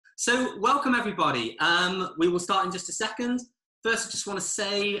So welcome everybody. We will start in just a second. First, I just want to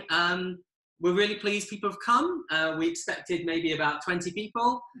say we're really pleased people have come. We expected maybe about 20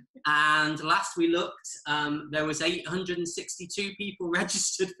 people, and last we looked, there was 862 people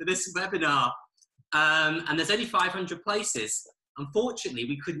registered for this webinar, and there's only 500 places. Unfortunately,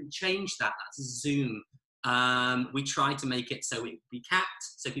 we couldn't change that. That's Zoom. We tried to make it so it would be capped,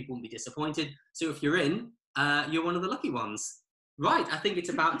 so people wouldn't be disappointed. So if you're in, you're one of the lucky ones. Right, I think it's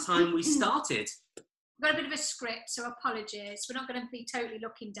about time we started. We've got a bit of a script, so apologies. We're not going to be totally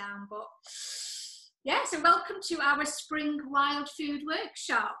looking down, but yeah, so welcome to our Spring Wild Food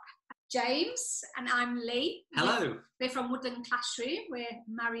Workshop. James and I'm Lee. Hello. We're from Woodland Classroom. We're a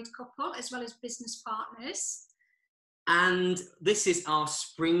married couple as well as business partners. And this is our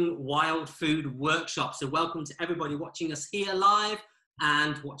Spring Wild Food Workshop. So welcome to everybody watching us here live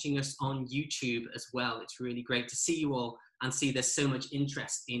and watching us on YouTube as well. It's really great to see you all and see there's so much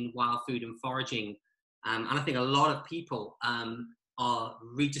interest in wild food and foraging. And I think a lot of people are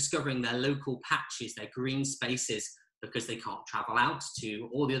rediscovering their local patches, their green spaces, because they can't travel out to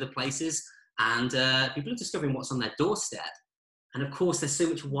all the other places. And people are discovering what's on their doorstep. And of course, there's so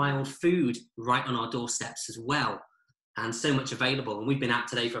much wild food right on our doorsteps as well, and so much available. And we've been out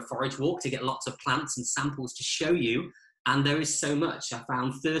today for a forage walk to get lots of plants and samples to show you. And there is so much. I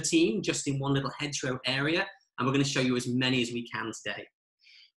found 13 just in one little hedgerow area. And we're going to show you as many as we can today.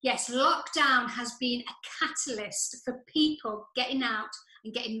 Yes, lockdown has been a catalyst for people getting out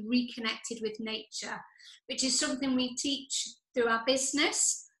and getting reconnected with nature, which is something we teach through our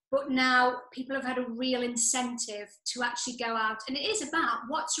business. But now people have had a real incentive to actually go out. And it is about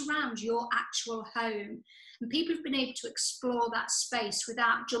what's around your actual home. And people have been able to explore that space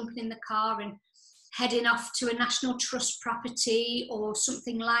without jumping in the car and heading off to a National Trust property or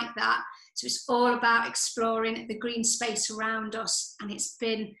something like that. So it's all about exploring the green space around us, and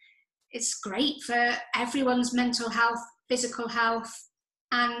it's great for everyone's mental health, physical health,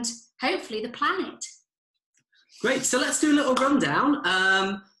 and hopefully the planet. Great, so let's do a little rundown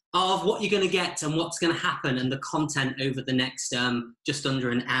of what you're going to get and what's going to happen and the content over the next just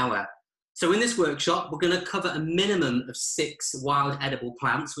under an hour. So in this workshop, we're going to cover a minimum of 6 wild edible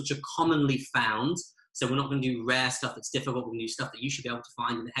plants, which are commonly found. So we're not going to do rare stuff that's difficult. We're going to do stuff that you should be able to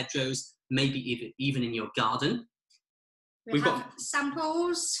find in the hedgerows, maybe even in your garden. We've got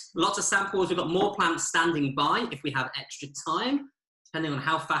samples. Lots of samples. We've got more plants standing by if we have extra time, depending on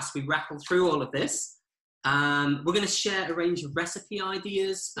how fast we rattle through all of this. We're going to share a range of recipe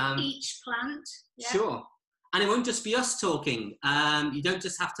ideas. Each plant. Yeah. Sure. And it won't just be us talking. You don't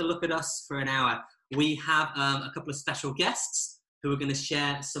just have to look at us for an hour. We have a couple of special guests who are going to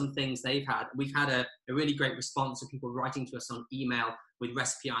share some things they've had. We've had a really great response of people writing to us on email with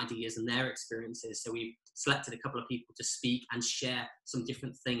recipe ideas and their experiences. So we've selected a couple of people to speak and share some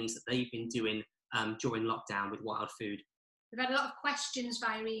different things that they've been doing during lockdown with wild food. We've had a lot of questions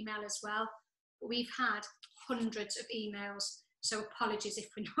via email as well. But we've had hundreds of emails. So apologies if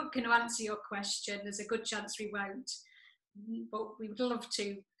we're not going to answer your question. There's a good chance we won't, but we would love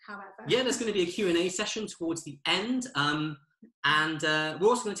to, however. Yeah, there's going to be a Q&A session towards the end. And we're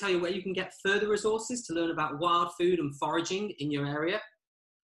also going to tell you where you can get further resources to learn about wild food and foraging in your area.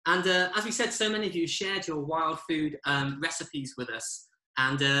 And as we said, so many of you shared your wild food recipes with us.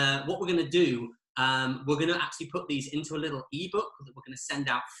 And what we're going to do, we're going to actually put these into a little ebook that we're going to send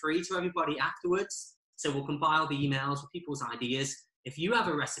out free to everybody afterwards. So we'll compile the emails with people's ideas. If you have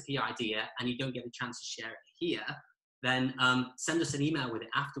a recipe idea and you don't get a chance to share it here, then send us an email with it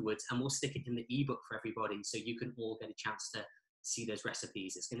afterwards and we'll stick it in the ebook for everybody so you can all get a chance to see those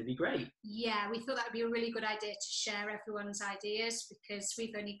recipes. It's going to be great. Yeah, we thought that would be a really good idea to share everyone's ideas because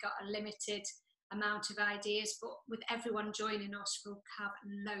we've only got a limited amount of ideas, but with everyone joining us, we'll have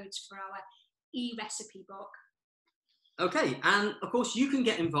loads for our e-recipe book. Okay, and of course you can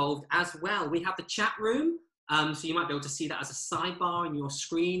get involved as well. We have the chat room, so you might be able to see that as a sidebar on your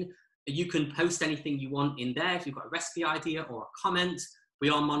screen. You can post anything you want in there. If you've got a recipe idea or a comment,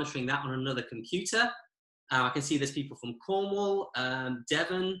 we are monitoring that on another computer. I can see there's people from Cornwall,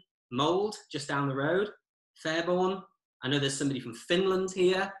 Devon, Mould, just down the road, Fairborn. I know there's somebody from Finland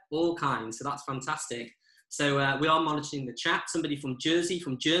here, all kinds, so that's fantastic. So we are monitoring the chat. Somebody from Jersey,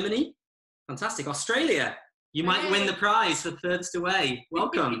 from Germany, fantastic. Australia, you might win the prize for furthest away.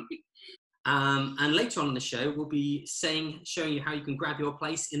 Welcome. And later on in the show, we'll be showing you how you can grab your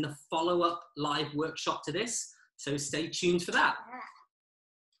place in the follow-up live workshop to this. So stay tuned for that.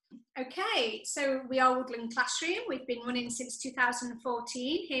 Okay, so we are Woodland Classroom. We've been running since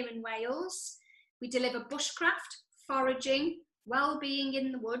 2014 here in Wales. We deliver bushcraft, foraging, well-being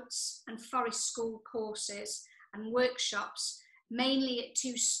in the woods and forest school courses and workshops mainly at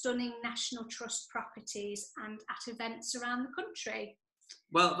 2 stunning National Trust properties and at events around the country.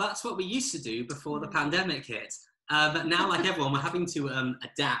 Well, that's what we used to do before the pandemic hit. But now, like everyone, we're having to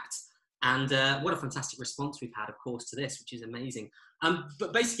adapt. And what a fantastic response we've had, of course, to this, which is amazing.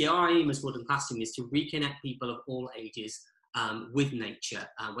 But basically, our aim as Woodland Classroom is to reconnect people of all ages with nature,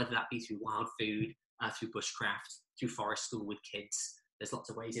 whether that be through wild food, through bushcraft, through forest school with kids. There's lots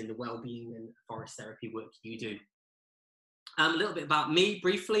of ways in the well-being and forest therapy work you do. A little bit about me,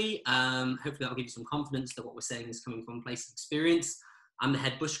 briefly. Hopefully that'll give you some confidence that what we're saying is coming from a place of experience. I'm the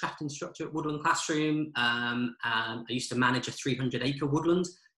head bushcraft instructor at Woodland Classroom. I used to manage a 300-acre woodland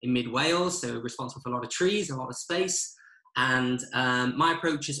in mid-Wales, so responsible for a lot of trees, a lot of space. And my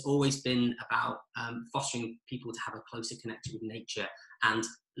approach has always been about fostering people to have a closer connection with nature and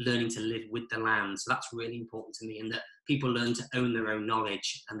learning to live with the land. So that's really important to me, and that people learn to own their own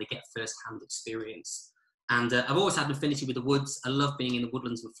knowledge and they get first-hand experience. And I've always had an affinity with the woods. I love being in the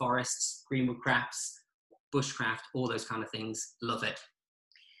woodlands and forests, greenwood crafts, bushcraft, all those kind of things. Love it.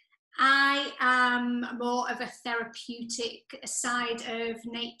 I am more of a therapeutic side of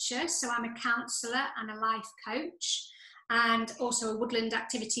nature. So I'm a counsellor and a life coach, and also a woodland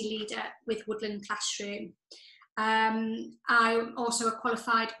activity leader with Woodland Classroom. I'm also a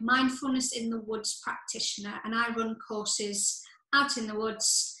qualified mindfulness in the woods practitioner, and I run courses out in the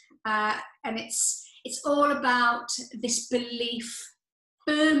woods, and it's all about this belief,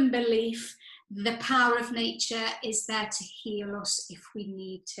 firm belief, the power of nature is there to heal us if we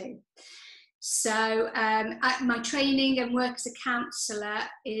need to. So my training and work as a counsellor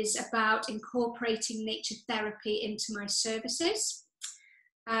is about incorporating nature therapy into my services.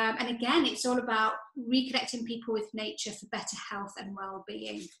 And again, it's all about reconnecting people with nature for better health and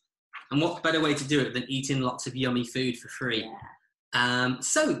well-being. And what better way to do it than eating lots of yummy food for free? Yeah.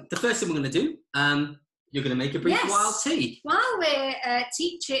 So the first thing we're going to do, you're going to make a brief wild tea. While we're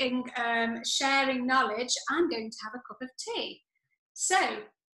teaching, sharing knowledge, I'm going to have a cup of tea. So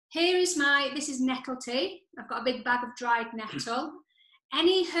here is this is nettle tea. I've got a big bag of dried nettle.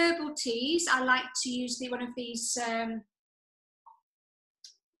 Any herbal teas, I like to use one of these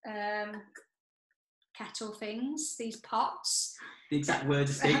kettle things, these pots. The exact word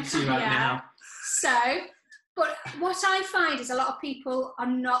escapes you right now. So, but what I find is a lot of people are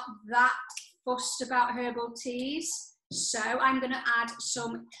not that fussed about herbal teas, so I'm going to add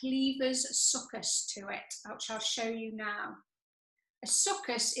some cleavers succus to it, which I'll show you now. A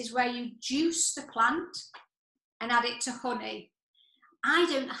succus is where you juice the plant and add it to honey. I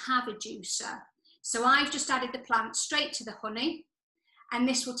don't have a juicer, so I've just added the plant straight to the honey, and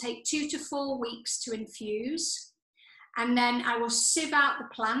this will take 2 to 4 weeks to infuse, and then I will sieve out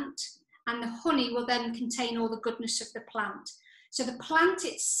the plant, and the honey will then contain all the goodness of the plant. So the plant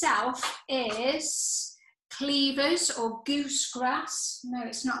itself is cleavers or goosegrass. No,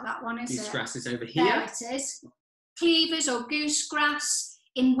 it's not that one, is it? Goosegrass is over here. There it is. Cleavers or goosegrass.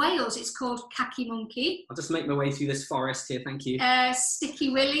 In Wales, it's called khaki monkey. I'll just make my way through this forest here, thank you.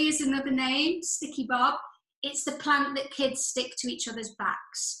 Sticky willy is another name, sticky bob. It's the plant that kids stick to each other's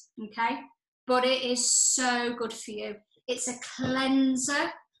backs, okay? But it is so good for you. It's a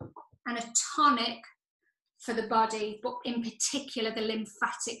cleanser and a tonic for the body, but in particular the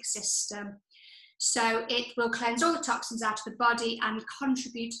lymphatic system. So it will cleanse all the toxins out of the body and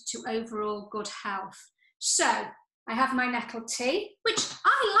contribute to overall good health. So I have my nettle tea, which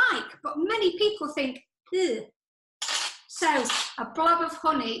I like, but many people think, ugh. So a blob of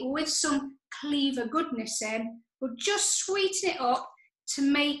honey with some cleaver goodness in will just sweeten it up to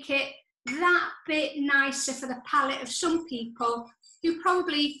make it that bit nicer for the palate of some people who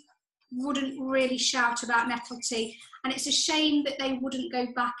probably wouldn't really shout about nettle tea, and it's a shame that they wouldn't go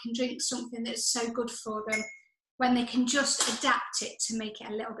back and drink something that's so good for them when they can just adapt it to make it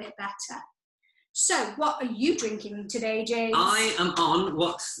a little bit better. So what are you drinking today, James? I am on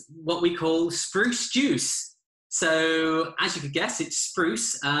what we call spruce juice. So as you could guess, it's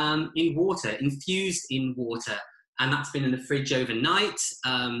spruce in water, infused in water, and that's been in the fridge overnight.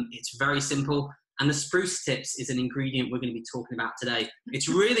 It's very simple. And the spruce tips is an ingredient we're going to be talking about today. It's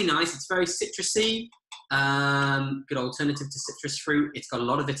really nice. It's very citrusy. Good alternative to citrus fruit. It's got a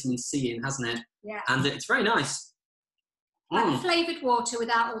lot of vitamin C in, hasn't it? Yeah. And it's very nice. Like flavoured water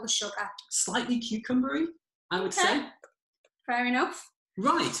without all the sugar. Slightly cucumbery, I would say. Fair enough.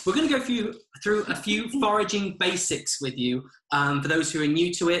 Right. We're going to go through a few foraging basics with you for those who are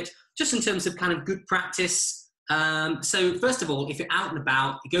new to it, just in terms of kind of good practice. So first of all, if you're out and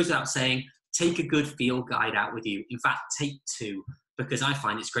about, it goes without saying, take a good field guide out with you. In fact, take 2, because I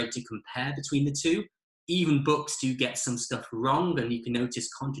find it's great to compare between the 2. Even books do get some stuff wrong, and you can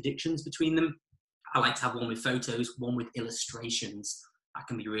notice contradictions between them. I like to have one with photos, one with illustrations. That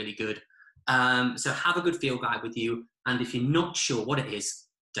can be really good. So have a good field guide with you, and if you're not sure what it is,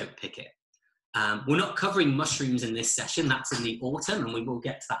 don't pick it. We're not covering mushrooms in this session. That's in the autumn, and we will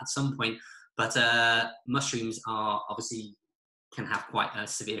get to that at some point. But mushrooms are obviously can have quite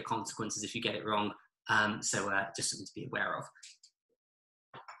severe consequences if you get it wrong. So just something to be aware of.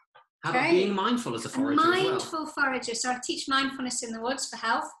 How about being mindful as a forager as well? Mindful forager. So I teach mindfulness in the woods for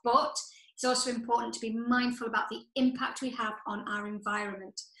health, but it's also important to be mindful about the impact we have on our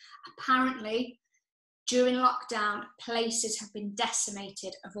environment. Apparently, during lockdown, places have been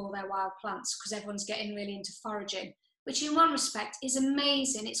decimated of all their wild plants because everyone's getting really into foraging, which in one respect is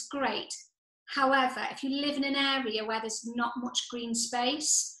amazing, it's great. However, if you live in an area where there's not much green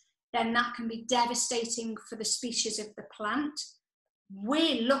space, then that can be devastating for the species of the plant.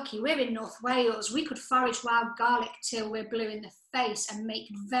 We're lucky, we're in North Wales, we could forage wild garlic till we're blue in the face and make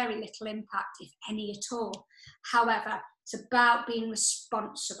very little impact, if any at all. However, it's about being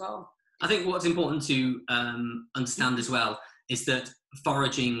responsible. I think what's important to understand as well is that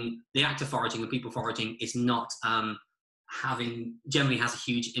foraging, the act of foraging and people foraging is not generally has a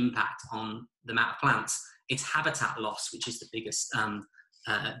huge impact on the amount of plants. It's habitat loss, which is the biggest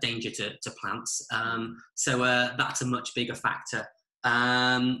danger to plants. So that's a much bigger factor.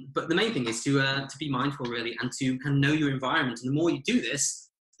 But the main thing is to be mindful really, and to kind of know your environment. And the more you do this,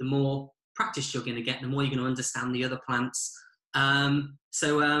 the more practice you're going to get, the more you're going to understand the other plants.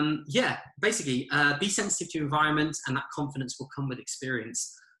 Yeah, basically be sensitive to your environment, and that confidence will come with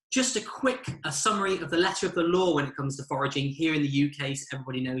experience. Just a quick summary of the letter of the law when it comes to foraging here in the UK, so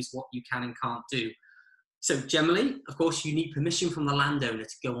everybody knows what you can and can't do. So generally, of course, you need permission from the landowner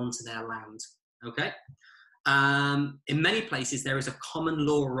to go onto their land, okay? In many places, there is a common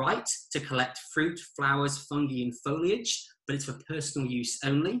law right to collect fruit, flowers, fungi, and foliage, but it's for personal use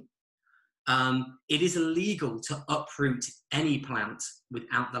only. It is illegal to uproot any plant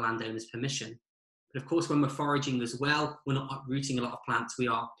without the landowner's permission. But of course, when we're foraging as well, we're not uprooting a lot of plants, we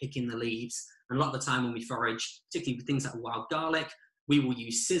are picking the leaves. And a lot of the time when we forage, particularly with things like wild garlic, we will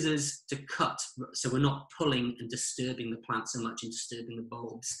use scissors to cut, so we're not pulling and disturbing the plant so much and disturbing the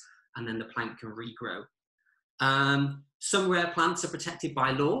bulbs, and then the plant can regrow. Some rare plants are protected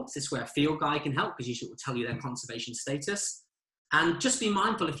by law. This is where a field guide can help, because usually it will tell you their conservation status. And just be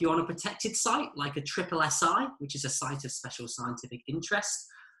mindful, if you're on a protected site, like a triple SI, which is a site of special scientific interest,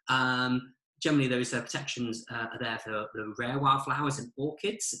 generally those protections are there for the rare wildflowers and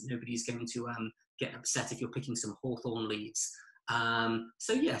orchids. Nobody's going to get upset if you're picking some hawthorn leaves.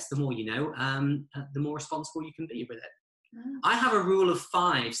 So yes, the more you know, the more responsible you can be with it. Mm. I have a rule of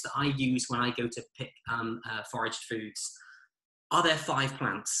 5s that I use when I go to pick foraged foods. Are there 5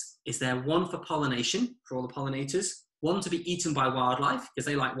 plants? Is there 1 for pollination, for all the pollinators? 1 to be eaten by wildlife, because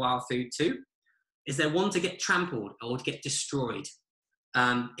they like wild food too? Is there 1 to get trampled or to get destroyed?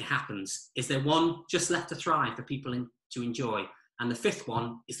 It happens. Is there 1 just left to thrive for people to enjoy? And the 5th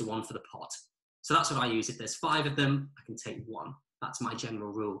one is the 1 for the pot. So that's what I use. If there's 5 of them, I can take 1. That's my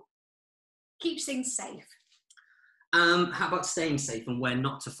general rule. Keeps things safe. How about staying safe and where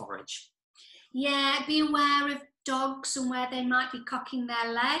not to forage? Yeah, be aware of dogs and where they might be cocking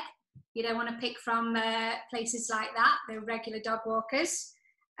their leg. You don't want to pick from places like that. They're regular dog walkers.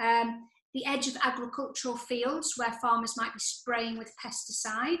 The edge of agricultural fields where farmers might be spraying with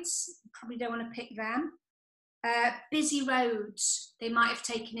pesticides. Probably don't want to pick them. Busy roads. They might have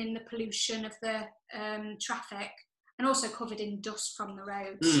taken in the pollution of the traffic, and also covered in dust from the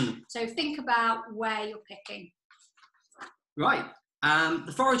roads. So think about where you're picking. Right.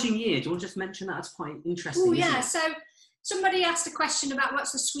 The foraging year, do you want to just mention that? It's quite interesting. Oh, yeah. So somebody asked a question about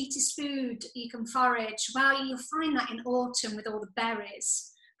what's the sweetest food you can forage. Well, you'll find that in autumn with all the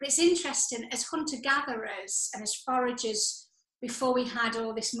berries. But it's interesting, as hunter-gatherers and as foragers, before we had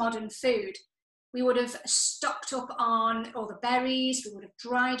all this modern food, we would have stocked up on all the berries, we would have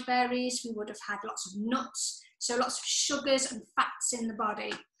dried berries, we would have had lots of nuts, so lots of sugars and fats in the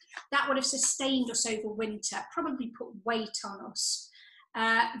body. That would have sustained us over winter, probably put weight on us.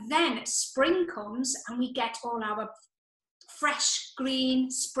 Then spring comes and we get all our fresh,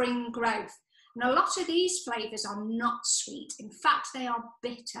 green spring growth. And a lot of these flavours are not sweet. In fact, they are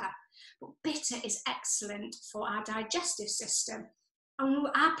bitter. But bitter is excellent for our digestive system. And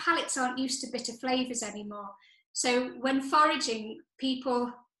our palates aren't used to bitter flavours anymore. So when foraging,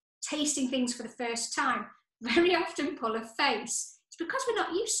 people tasting things for the first time very often pull a face. It's because we're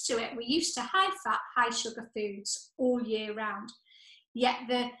not used to it. We're used to high fat, high sugar foods all year round. Yet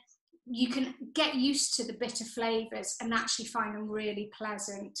you can get used to the bitter flavours and actually find them really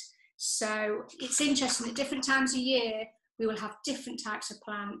pleasant. So it's interesting at different times of year, We will have different types of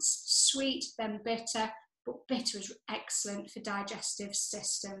plants, sweet, then bitter, but bitter is excellent for digestive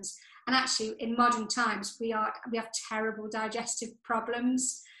systems. And actually, in modern times, we have terrible digestive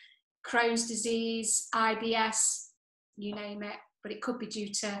problems, Crohn's disease, IBS, you name it, but it could be due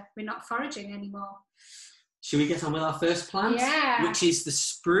to we're not foraging anymore. Should we get on with our first plant? Yeah. Which is the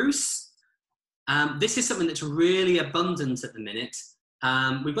spruce. This is something that's really abundant at the minute.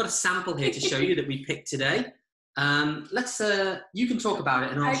 We've got a sample here to show you that we picked today. You can talk about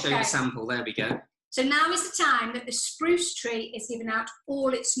it and I'll show you the sample. There we go. So now is the time that the spruce tree is giving out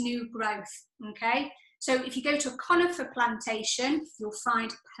all its new growth, okay? So if you go to a conifer plantation, you'll find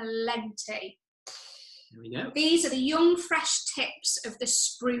plenty. There we go. These are the young, fresh tips of the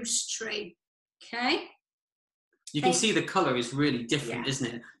spruce tree, okay? You can see the colour is really different,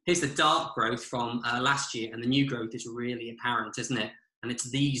 isn't it? Here's the dark growth from last year, and the new growth is really apparent, isn't it? And it's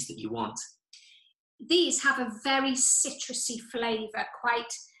these that you want. These have a very citrusy flavour,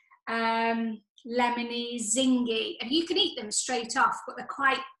 quite lemony, zingy, and you can eat them straight off, but they're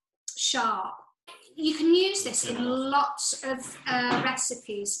quite sharp. You can use this in lots of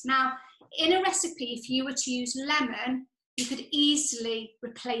recipes. Now, in a recipe, if you were to use lemon, you could easily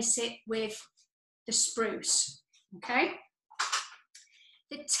replace it with the spruce, okay?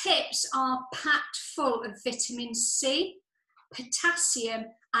 The tips are packed full of vitamin C, potassium,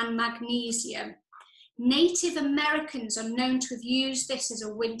 and magnesium. Native Americans are known to have used this as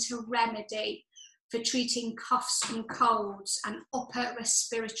a winter remedy for treating coughs and colds and upper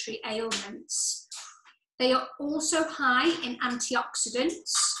respiratory ailments. They are also high in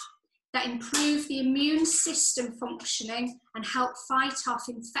antioxidants that improve the immune system functioning and help fight off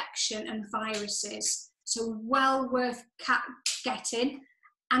infection and viruses. So well worth getting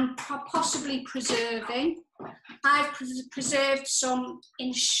and possibly preserving. I've preserved some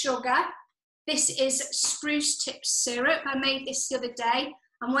in sugar. This is spruce tip syrup. I made this the other day.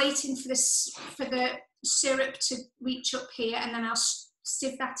 I'm waiting for the syrup to reach up here, and then I'll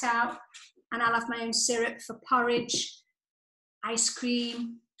sieve that out, and I'll have my own syrup for porridge, ice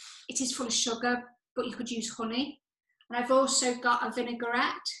cream. It is full of sugar, but you could use honey. And I've also got a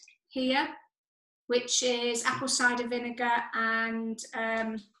vinaigrette here, which is apple cider vinegar and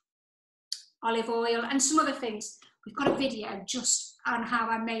olive oil and some other things. We've got a video just on how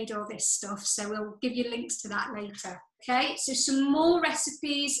I made all this stuff, so we'll give you links to that later. Okay, so some more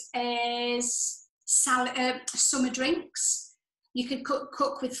recipes is summer drinks. You could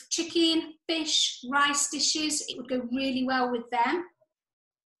cook with chicken, fish, rice dishes. It would go really well with them.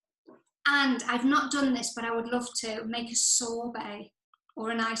 And I've not done this, but I would love to make a sorbet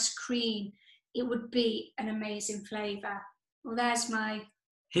or an ice cream. It would be an amazing flavour. Well, there's my...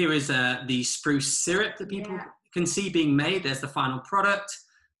 Here is the spruce syrup that people can see being made. There's the final product.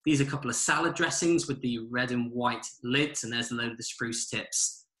 These are a couple of salad dressings with the red and white lids, and there's a load of the spruce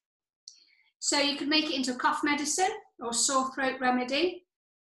tips. So you could make it into a cough medicine or sore throat remedy.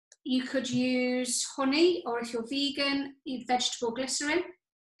 You could use honey, or if you're vegan, vegetable glycerin.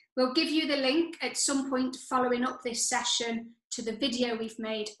 We'll give you the link at some point following up this session to the video we've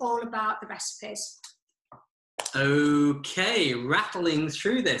made all about the recipes. Okay, rattling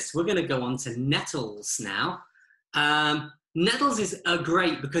through this, we're going to go on to nettles now. Nettles are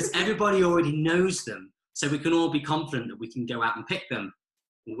great because everybody already knows them, so we can all be confident that we can go out and pick them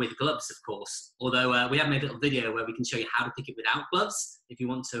with gloves, of course. Although we have made a little video where we can show you how to pick it without gloves if you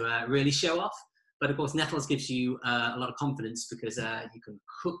want to really show off. But of course, nettles gives you a lot of confidence because you can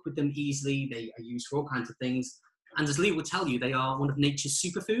cook with them easily. They are used for all kinds of things. And as Lee will tell you, they are one of nature's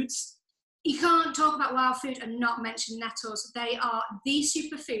superfoods. You can't talk about wild food and not mention nettles. They are the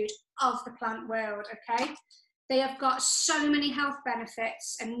superfood of the plant world, okay? They have got so many health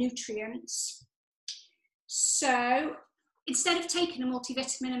benefits and nutrients. So instead of taking a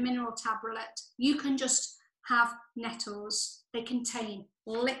multivitamin and mineral tablet, you can just have nettles. They contain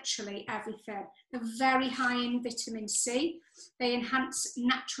literally everything. They're very high in vitamin C. They enhance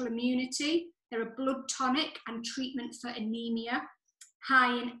natural immunity. They're a blood tonic and treatment for anemia.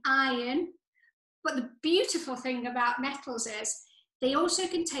 High in iron. But the beautiful thing about nettles is they also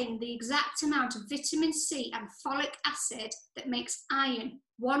contain the exact amount of vitamin C and folic acid that makes iron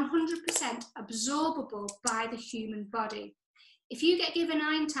 100% absorbable by the human body. If you get given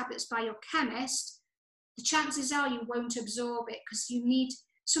iron tablets by your chemist, the chances are you won't absorb it because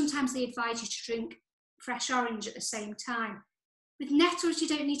sometimes they advise you to drink fresh orange at the same time. With nettles, you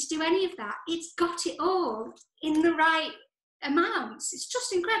don't need to do any of that. It's got it all in the right amounts. It's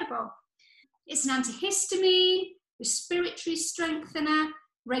just incredible. It's an antihistamine, respiratory strengthener,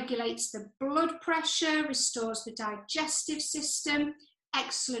 regulates the blood pressure, restores the digestive system,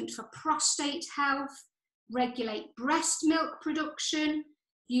 excellent for prostate health, regulate breast milk production,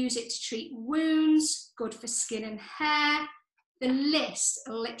 use it to treat wounds, good for skin and hair. The list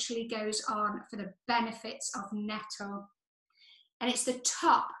literally goes on for the benefits of nettle. And it's the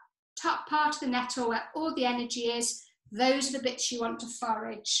top part of the nettle where all the energy is. Those are the bits you want to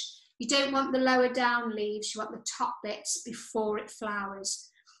forage. You don't want the lower down leaves, you want the top bits before it flowers.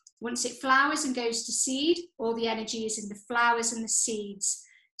 Once it flowers and goes to seed, all the energy is in the flowers and the seeds.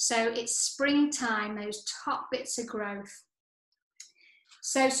 So it's springtime, those top bits of growth.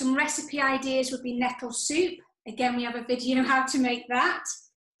 So some recipe ideas would be nettle soup. Again, we have a video how to make that.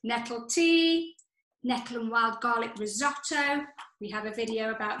 Nettle tea, nettle and wild garlic risotto. We have a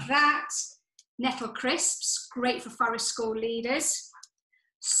video about that. Nettle crisps, great for forest school leaders.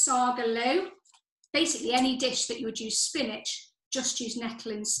 Sagaloo, basically any dish that you would use spinach, just use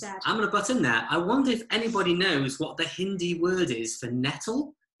nettle instead. I'm going to butt in there. I wonder if anybody knows what the Hindi word is for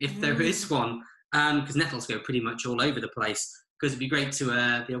nettle, if there is one, because nettles go pretty much all over the place. Because it'd be great to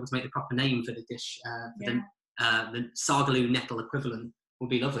be able to make the proper name for the dish. The Sagaloo nettle equivalent would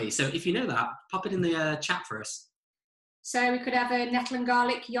be lovely. So if you know that, pop it in the chat for us. So we could have a nettle and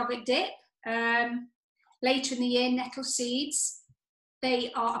garlic yogurt dip. Later in the year, nettle seeds.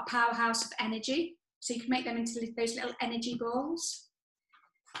 They are a powerhouse of energy. So you can make them into those little energy balls.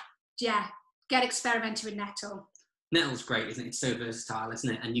 Yeah, get experimenting with nettle. Nettle's great, isn't it? It's so versatile, isn't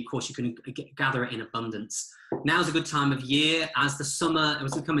it? And of course, you can gather it in abundance. Now's a good time of year. As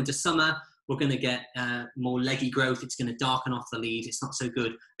we come into summer, we're going to get more leggy growth. It's going to darken off the leaves. It's not so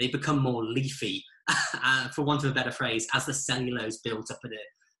good. They become more leafy, for want of a better phrase, as the cellulose builds up in it.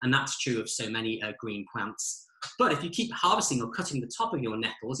 And that's true of so many green plants. But if you keep harvesting or cutting the top of your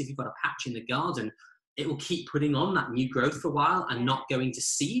nettles, if you've got a patch in the garden, it will keep putting on that new growth for a while and not going to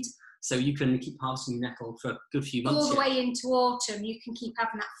seed. So you can keep harvesting nettle for a good few months. All the way into autumn, you can keep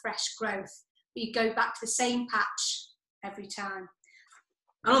having that fresh growth. But you go back to the same patch every time.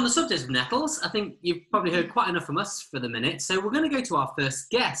 And on the subject of nettles, I think you've probably heard quite enough from us for the minute. So we're going to go to our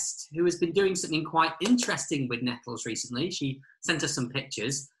first guest, who has been doing something quite interesting with nettles recently. She sent us some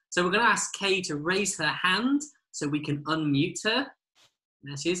pictures. So we're going to ask Kay to raise her hand so we can unmute her.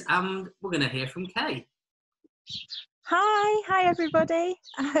 There she is. And we're going to hear from Kay. Hi everybody.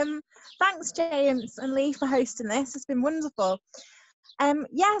 Thanks James and Lee for hosting this. It's been wonderful.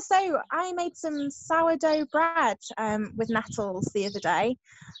 So I made some sourdough bread with nettles the other day.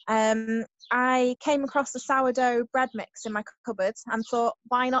 I came across a sourdough bread mix in my cupboard and thought,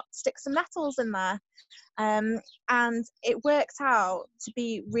 why not stick some nettles in there? And it worked out to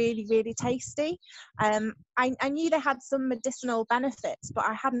be really, really tasty. I knew they had some medicinal benefits, but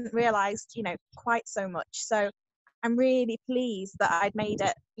I hadn't realised, quite so much. So I'm really pleased that I'd made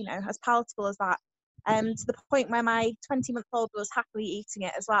it, as palatable as that. To the point where my 20-month-old was happily eating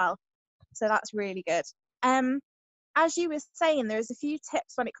it as well. So that's really good. As you were saying, there's a few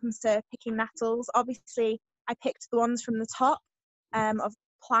tips when it comes to picking nettles. Obviously, I picked the ones from the top of the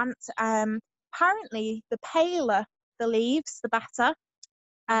plant. Apparently, the paler the leaves, the better.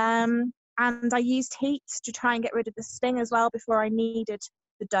 And I used heat to try and get rid of the sting as well before I kneaded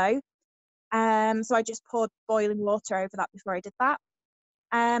the dough. So I just poured boiling water over that before I did that.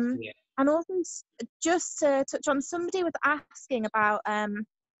 And also, just to touch on, somebody was asking about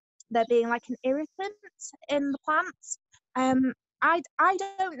there being like an irritant in the plants. I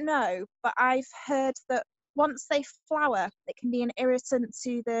don't know, but I've heard that once they flower, it can be an irritant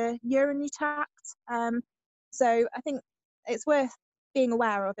to the urinary tract. So I think it's worth being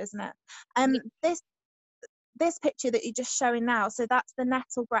aware of, isn't it? This picture that you're just showing now, so that's the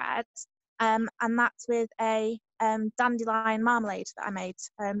nettle bread. And that's with a dandelion marmalade that I made,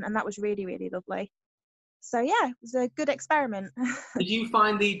 and that was really, really lovely. So yeah, it was a good experiment. Did you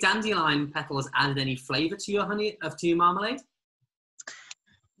find the dandelion petals added any flavour to your to your marmalade?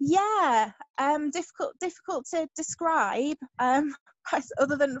 Yeah, difficult to describe.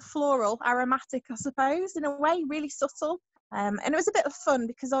 Other than floral, aromatic, I suppose, in a way, really subtle. And it was a bit of fun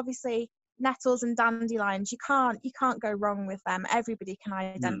because obviously nettles and dandelions, you can't go wrong with them. Everybody can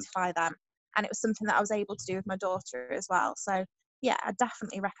identify them. And it was something that I was able to do with my daughter as well. So yeah, I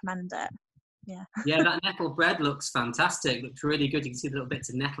definitely recommend it. Yeah. Yeah, that nettle bread looks fantastic. Looks really good. You can see the little bits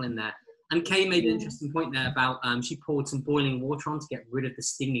of nettle in there. And Kay made an interesting point there about she poured some boiling water on to get rid of the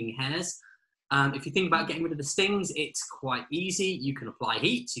stinging hairs. If you think about getting rid of the stings, it's quite easy. You can apply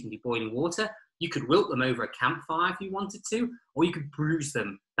heat, so you can do boiling water. You could wilt them over a campfire if you wanted to, or you could bruise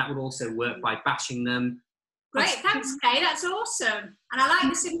them. That would also work by bashing them. Great, thanks Kay, that's awesome. And I like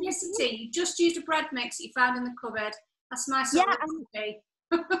the simplicity. You just used a bread mix that you found in the cupboard. That's nice. Yeah,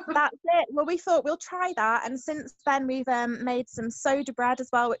 That's it. Well, we thought we'll try that, and since then we've made some soda bread as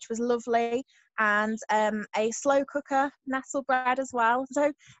well, which was lovely, and a slow cooker nettle bread as well.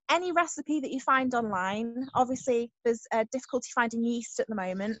 So any recipe that you find online, obviously there's difficulty finding yeast at the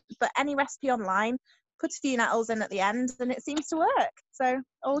moment, but any recipe online, put a few nettles in at the end and it seems to work. So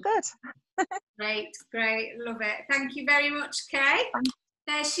all good. Great, love it. Thank you very much, Kay.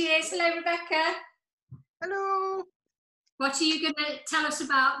 There she is. Hello, Rebecca. Hello. What are you going to tell us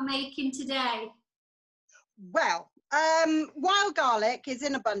about making today? Well, wild garlic is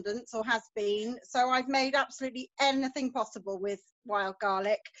in abundance, or has been, so I've made absolutely anything possible with wild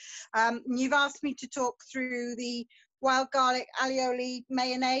garlic. You've asked me to talk through the wild garlic aioli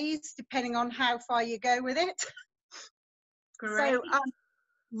mayonnaise, depending on how far you go with it. Great. So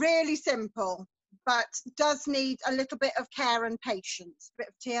really simple, but does need a little bit of care and patience, a bit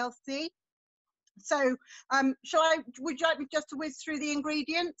of TLC. So would you like me just to whiz through the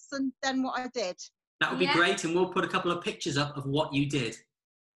ingredients and then what I did? That would be great, and we'll put a couple of pictures up of what you did.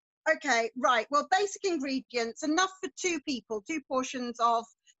 Okay, right. Well, basic ingredients, enough for 2 people, 2 portions of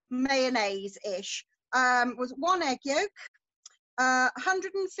mayonnaise-ish. Was 1 egg yolk,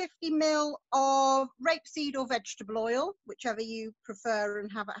 150 ml of rapeseed or vegetable oil, whichever you prefer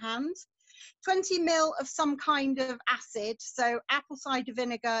and have at hand. 20 ml of some kind of acid, so apple cider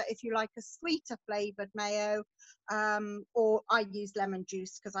vinegar if you like a sweeter flavoured mayo, or I use lemon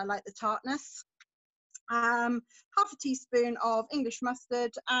juice because I like the tartness. Half a teaspoon of English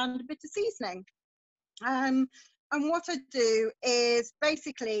mustard and a bit of seasoning. And what I do is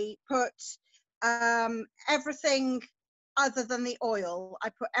basically put everything other than the oil, I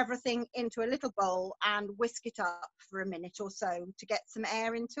put everything into a little bowl and whisk it up for a minute or so to get some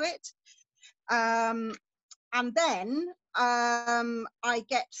air into it. And then I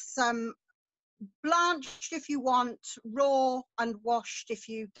get some blanched if you want, raw and washed if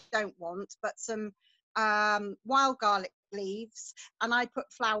you don't want, but some wild garlic leaves, and I put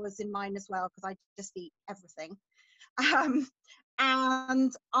flowers in mine as well because I just eat everything.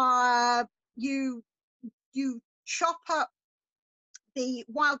 And you chop up the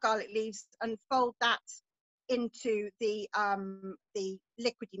wild garlic leaves and fold that into the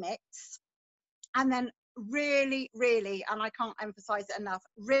liquidy mix, and then really, and I can't emphasize it enough,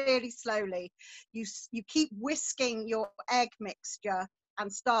 really slowly you keep whisking your egg mixture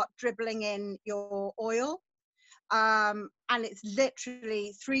and start dribbling in your oil, and it's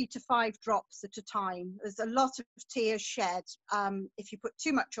literally 3 to 5 drops at a time. There's a lot of tears shed if you put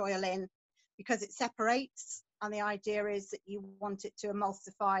too much oil in, because it separates, and the idea is that you want it to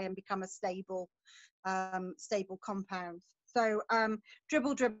emulsify and become a stable compound. So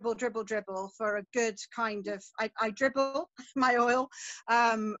dribble for a good kind of, I dribble my oil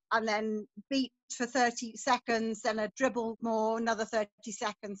and then beat for 30 seconds, then I dribble more, another 30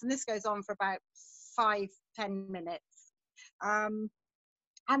 seconds, and this goes on for about 5-10 minutes. And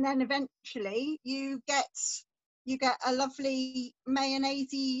then eventually you get a lovely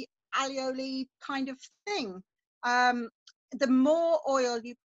mayonnaise-y aioli kind of thing. The more oil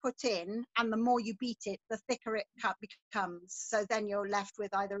you put in and the more you beat it, the thicker it becomes. So then you're left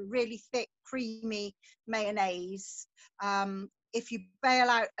with either really thick, creamy mayonnaise. If you bail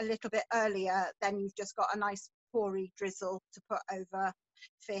out a little bit earlier, then you've just got a nice porry drizzle to put over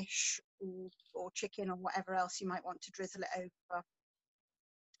fish or chicken or whatever else you might want to drizzle it over.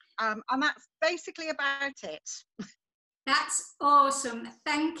 And that's basically about it. That's awesome.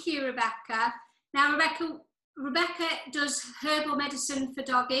 Thank you, Rebecca. Now, Rebecca does herbal medicine for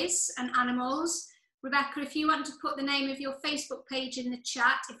doggies and animals. Rebecca, if you want to put the name of your Facebook page in the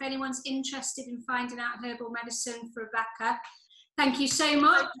chat, if anyone's interested in finding out herbal medicine for Rebecca. Thank you so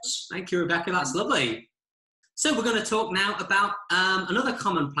much. Thank you, Rebecca. That's lovely. So we're going to talk now about another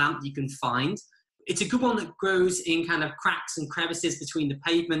common plant you can find. It's a good one that grows in kind of cracks and crevices between the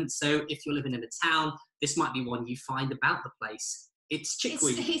pavement. So if you're living in a town, this might be one you find about the place. It's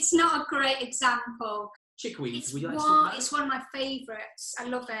chickweed. It's not a great example. Chickweed. It's one of my favourites. I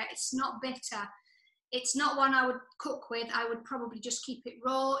love it. It's not bitter. It's not one I would cook with. I would probably just keep it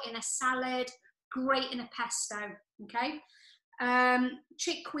raw in a salad, great in a pesto. Okay.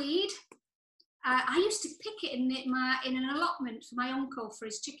 Chickweed. I used to pick it in an allotment for my uncle for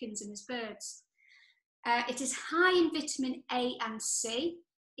his chickens and his birds. It is high in vitamin A and C.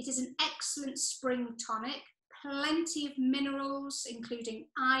 It is an excellent spring tonic. Plenty of minerals, including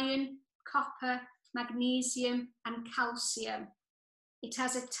iron, copper, magnesium and calcium. It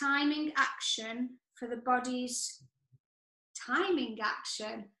has a timing action for the body's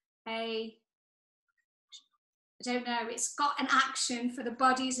it's got an action for the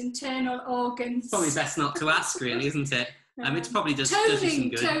body's internal organs. Probably best not to ask, really, isn't it? It probably does you some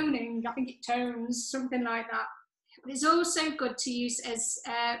good. Toning, I think it tones, something like that. But it's also good to use as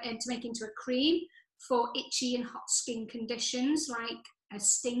and to make into a cream for itchy and hot skin conditions like a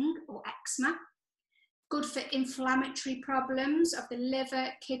sting or eczema. Good for inflammatory problems of the liver,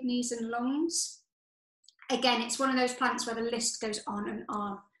 kidneys and lungs. Again, it's one of those plants where the list goes on and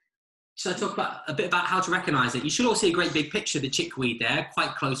on. Should I talk a bit about how to recognise it? You should all see a great big picture of the chickweed there,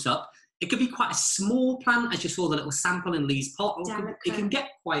 quite close up. It could be quite a small plant, as you saw the little sample in Lee's pot. Or it can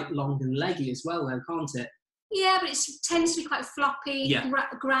get quite long and leggy as well, though, can't it? Yeah, but it tends to be quite floppy,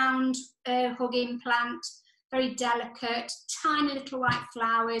 ground hugging plant, very delicate, tiny little white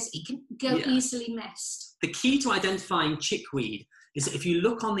flowers. It can go easily missed. The key to identifying chickweed is that if you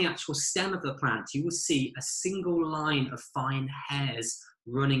look on the actual stem of the plant, you will see a single line of fine hairs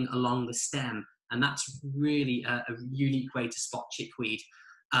running along the stem. And that's really a unique way to spot chickweed.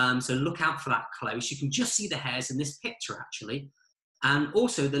 So look out for that close. You can just see the hairs in this picture, actually. And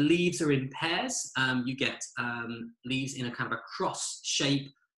also the leaves are in pairs. You get leaves in a kind of a cross shape,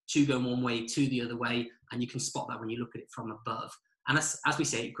 two going one way, two the other way, and you can spot that when you look at it from above. And as we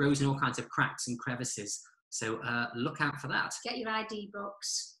say, it grows in all kinds of cracks and crevices. So look out for that. Get your ID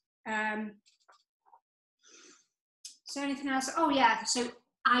books. So anything else? Oh yeah, so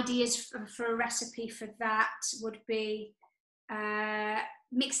ideas for a recipe for that would be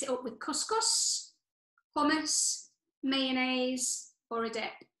mix it up with couscous, hummus, mayonnaise, or a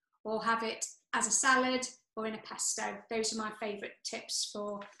dip, or have it as a salad or in a pesto. Those are my favourite tips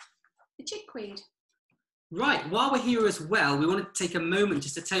for the chickweed. Right, while we're here as well, we want to take a moment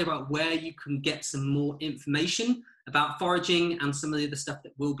just to tell you about where you can get some more information about foraging and some of the other stuff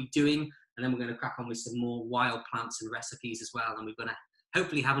that we'll be doing, and then we're going to crack on with some more wild plants and recipes as well, and we're going to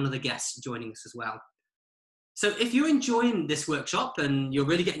hopefully have another guest joining us as well. So if you're enjoying this workshop and you're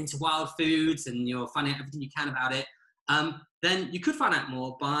really getting into wild foods and you're finding out everything you can about it, then you could find out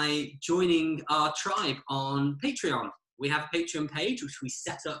more by joining our tribe on Patreon. We have a Patreon page, which we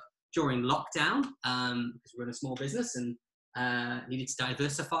set up during lockdown because we're in a small business and needed to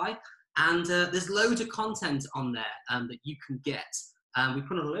diversify. And there's loads of content on there that you can get. We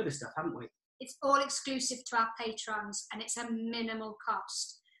put on a load of stuff, haven't we? It's all exclusive to our patrons and it's a minimal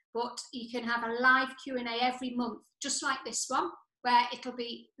cost. But you can have a live Q&A every month, just like this one, where it'll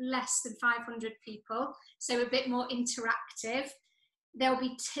be less than 500 people, so a bit more interactive. There'll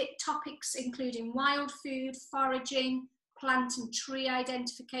be topics including wild food, foraging, plant and tree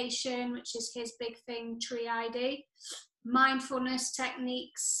identification, which is his big thing, tree ID, mindfulness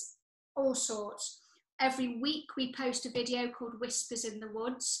techniques, all sorts. Every week we post a video called Whispers in the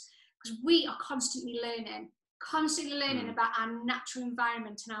Woods, because we are constantly learning about our natural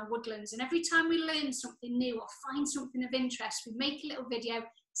environment and our woodlands. And every time we learn something new or find something of interest, we make a little video,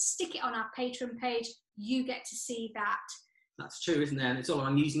 stick it on our Patreon page. You get to see that. That's true, isn't there? And it's all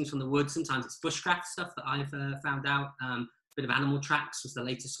our musings from the woods. Sometimes it's bushcraft stuff that I've found out. A bit of animal tracks was the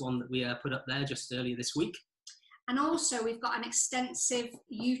latest one that we put up there just earlier this week. And also we've got an extensive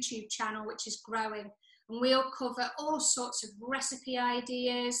YouTube channel which is growing. And we'll cover all sorts of recipe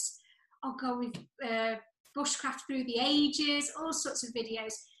ideas. Oh God, we've bushcraft through the ages, all sorts of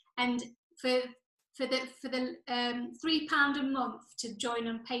videos. And for the £3 a month to join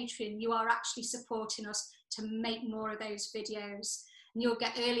on Patreon, you are actually supporting us to make more of those videos. And you'll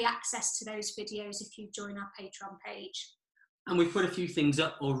get early access to those videos if you join our Patreon page. And we've put a few things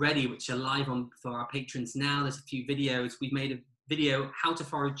up already which are live on for our patrons now. There's a few videos. We've made a video how to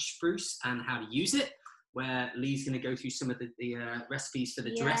forage spruce and how to use it, where Lee's going to go through some of the recipes for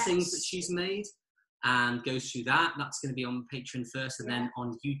the dressings that she's made and goes through that. That's going to be on Patreon first and then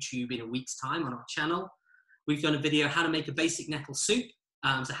on YouTube in a week's time on our channel. We've done a video how to make a basic nettle soup,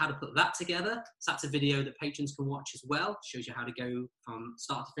 so how to put that together. So that's a video that patrons can watch as well. Shows you how to go from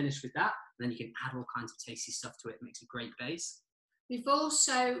start to finish with that. And then you can add all kinds of tasty stuff to it. It makes a great base. We've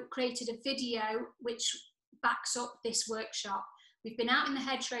also created a video which backs up this workshop. We've been out in the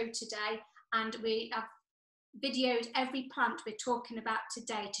hedgerow today and we have videoed every plant we're talking about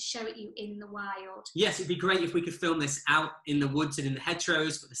today to show it you in the wild. Yes, it'd be great if we could film this out in the woods and in the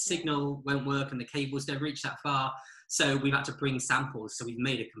hedgerows, but the signal won't work and the cables don't reach that far. So we've had to bring samples. So we've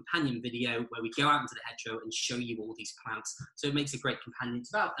made a companion video where we go out into the hedgerow and show you all these plants. So it makes a great companion.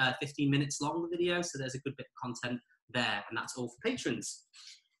 It's about 15 minutes long, the video. So there's a good bit of content there. And that's all for patrons.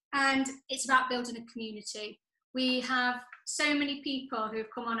 And it's about building a community. We have so many people who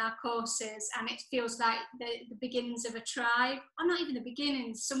have come on our courses and it feels like the beginnings of a tribe, or not even the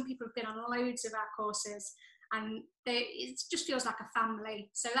beginnings. Some people have been on loads of our courses and it just feels like a family.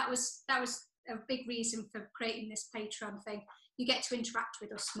 So that was a big reason for creating this Patreon thing. you get to interact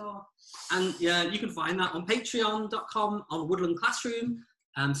with us more. And you can find that on patreon.com, on Woodland Classroom.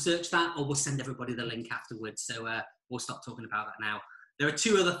 Search that, or we'll send everybody the link afterwards. So we'll stop talking about that now. There are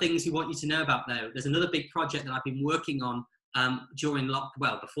two other things we want you to know about, though. There's another big project that I've been working on before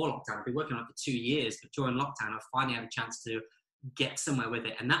lockdown. I've been working on it for 2 years, but during lockdown, I finally had a chance to get somewhere with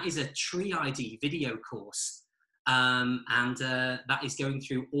it. And that is a tree ID video course. That is going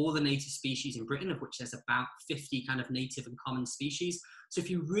through all the native species in Britain, of which there's about 50 kind of native and common species. So if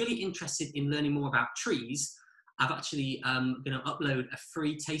you're really interested in learning more about trees, I've actually going to upload a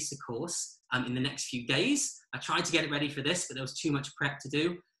free taster course in the next few days. I tried to get it ready for this, but there was too much prep to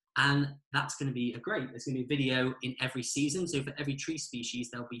do. And that's going to be great. There's going to be a video in every season. So for every tree species,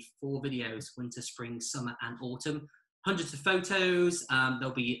 there'll be 4 videos: winter, spring, summer, and autumn. Hundreds of photos.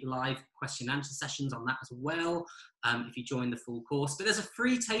 There'll be live question and answer sessions on that as well if you join the full course. But there's a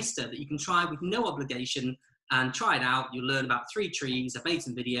free taster that you can try with no obligation and try it out. You'll learn about 3 trees. I've made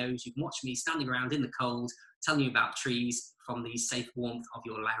some videos. You can watch me standing around in the cold telling you about trees from the safe warmth of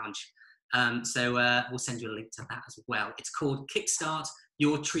your lounge. We'll send you a link to that as well. It's called Kickstart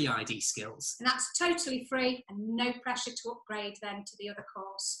Your Tree ID Skills. And that's totally free and no pressure to upgrade then to the other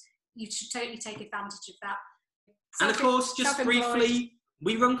course. You should totally take advantage of that. And of course, just briefly,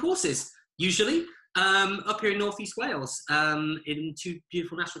 we run courses, usually, up here in North East Wales, in 2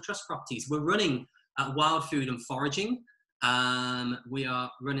 beautiful National Trust properties. We're running wild food and foraging. We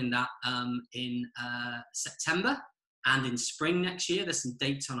are running that in September and in spring next year. There's some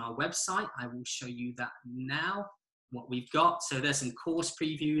dates on our website. I will show you that now, what we've got. So there's some course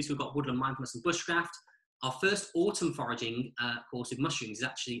previews. We've got woodland mindfulness and bushcraft. Our first autumn foraging course with mushrooms is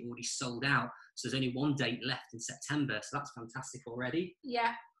actually already sold out. So there's only 1 date left in September. So that's fantastic already.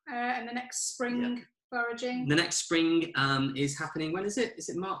 Yeah, and the next spring foraging. The next spring is happening, when is it? Is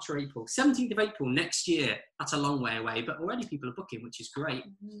it March or April? 17th of April next year. That's a long way away, but already people are booking, which is great.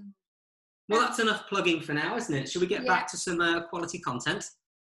 Mm-hmm. Well, that's enough plugging for now, isn't it? Should we get back to some quality content?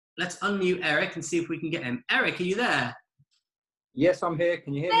 Let's unmute Eric and see if we can get him. Eric, are you there? Yes, I'm here.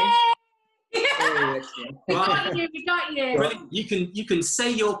 Can you hear me? Right. We got you. Right. You can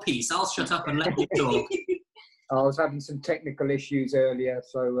say your piece. I'll shut up and let you talk. I was having some technical issues earlier,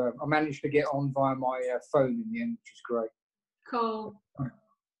 so I managed to get on via my phone in the end, which is great. Cool.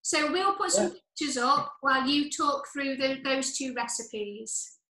 So we'll put some pictures up while you talk through those 2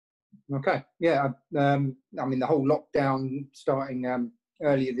 recipes. Okay. Yeah. I mean, the whole lockdown starting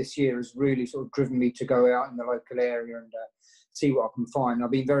earlier this year has really sort of driven me to go out in the local area and see what I can find.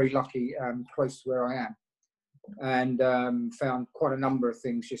 I've been very lucky close to where I am, and found quite a number of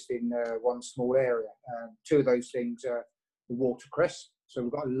things just in one small area. 2 of those things are the watercress. So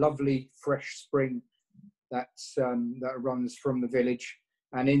we've got a lovely fresh spring that runs from the village,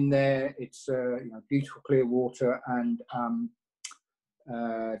 and in there it's beautiful clear water and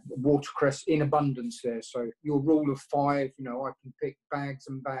watercress in abundance there. So your rule of 5, I can pick bags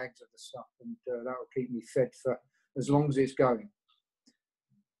and bags of the stuff, and that will keep me fed for as long as it's going.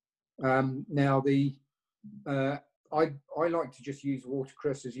 Now I like to just use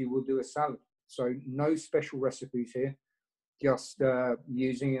watercress as you would do a salad. So no special recipes here, just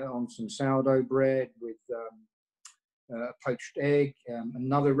using it on some sourdough bread with a poached egg.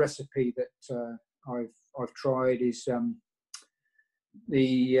 Another recipe that I've tried is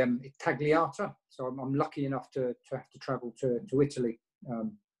the tagliata. So I'm lucky enough to have to travel to Italy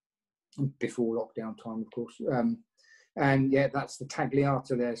before lockdown time, of course. And yeah, that's the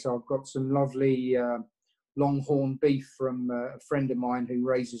tagliata there. So I've got some lovely longhorn beef from a friend of mine who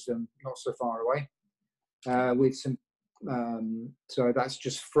raises them not so far away, with some, so that's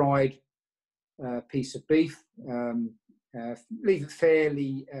just fried piece of beef. Leave it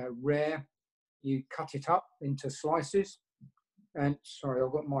fairly rare. You cut it up into slices. And sorry,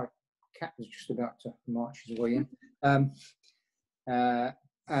 I've got my cat is just about to march his way in.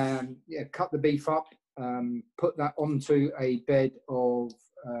 Yeah, cut the beef up, put that onto a bed of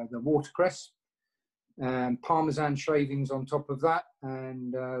the watercress, and Parmesan shavings on top of that,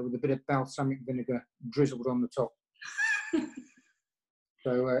 and with a bit of balsamic vinegar drizzled on the top.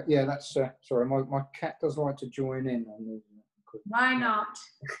 So yeah, that's sorry, my cat does like to join in on these. Why not?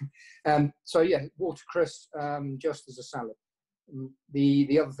 So yeah, watercress just as a salad.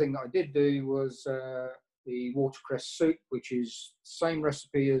 The other thing that I did do was the watercress soup, which is the same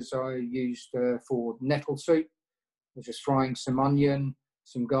recipe as I used for nettle soup. I was just frying some onion,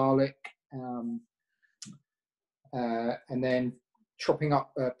 some garlic, and then chopping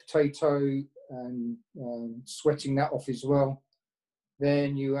up a potato and sweating that off as well.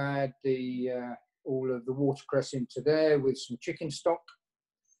 Then you add all of the watercress into there with some chicken stock.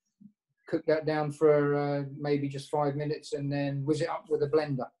 cook that down for maybe just 5 minutes, and then whiz it up with a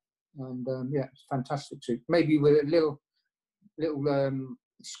blender. And yeah, it's fantastic soup. Maybe with a little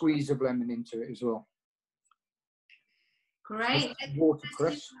squeeze of lemon into it as well. Great.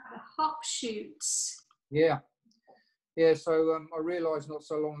 Watercress. Hop shoots. Yeah. So I realised not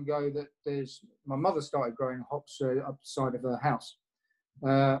so long ago that my mother started growing hops up the side of her house,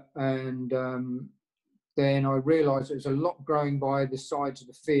 and then I realised there's a lot growing by the sides of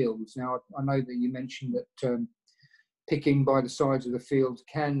the fields. Now I know that you mentioned that picking by the sides of the fields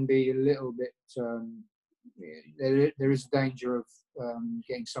can be a little bit. There is a danger of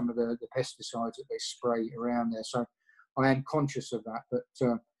getting some of the pesticides that they spray around there. So I am conscious of that, but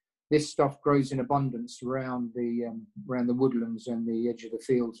this stuff grows in abundance around the woodlands and the edge of the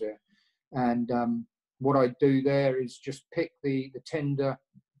fields there. And what I do there is just pick the tender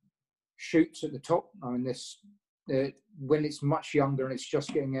shoots at the top. I mean, when it's much younger and it's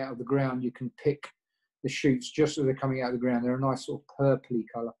just getting out of the ground, you can pick the shoots just as they're coming out of the ground. They're a nice sort of purpley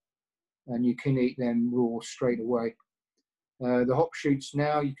colour, and you can eat them raw straight away. The hop shoots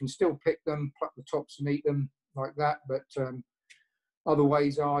now, you can still pick them, pluck the tops and eat them like that, but other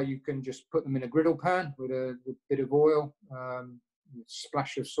ways are you can just put them in a griddle pan with a bit of oil, a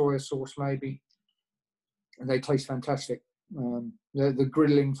splash of soy sauce maybe, and they taste fantastic. The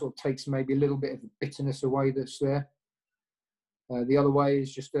griddling sort of takes maybe a little bit of the bitterness away that's there. The other way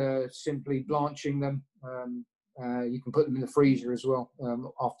is just simply blanching them. You can put them in the freezer as well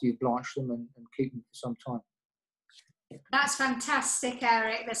after you've blanched them, and keep them for some time. That's fantastic,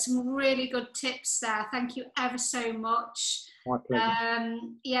 Eric. There's some really good tips there. Thank you ever so much. My pleasure.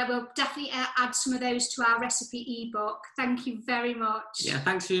 Yeah, we'll definitely add some of those to our recipe ebook. Thank you very much. Yeah,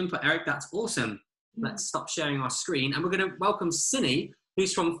 thanks for your input, Eric. That's awesome. Let's stop sharing our screen, and we're going to welcome Sini,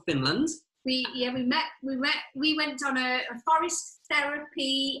 who's from Finland. We went on a forest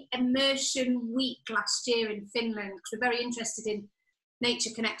therapy immersion week last year in Finland because we're very interested in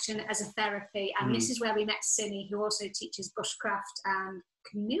nature connection as a therapy, and this is where we met Sini, who also teaches bushcraft and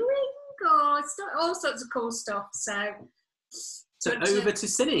canoeing, or all sorts of cool stuff. So over to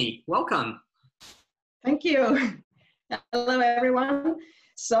Sini. Welcome. Thank you. Hello, everyone.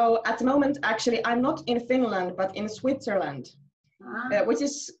 So at the moment, actually, I'm not in Finland, but in Switzerland, which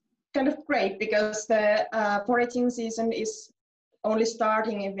is kind of great because the foraging season is only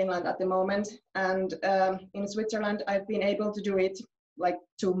starting in Finland at the moment. And in Switzerland, I've been able to do it like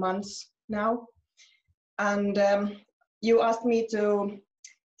 2 months now. And you asked me to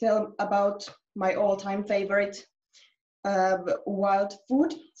tell about my all-time favorite wild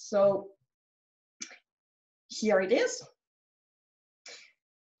food. So here it is.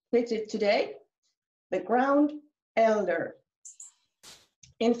 Today, the ground elder.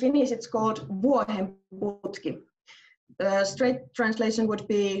 In Finnish, it's called vuohenputki. The straight translation would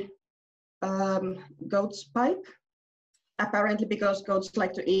be goat's pipe, apparently because goats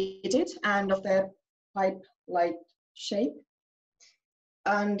like to eat it, and of the pipe-like shape.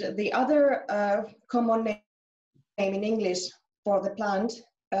 And the other common name in English for the plant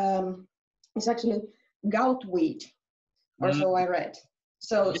is actually goutweed, or so I read.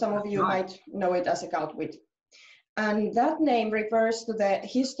 So some of you might know it as a goutweed. And that name refers to the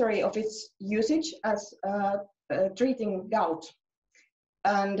history of its usage as treating gout.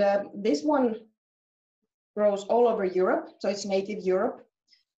 And this one grows all over Europe, so it's native Europe,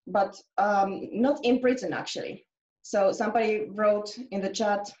 but not in Britain actually. So somebody wrote in the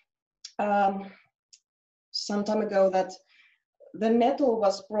chat some time ago that the nettle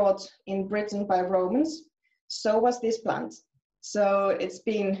was brought in Britain by Romans, so was this plant. So it's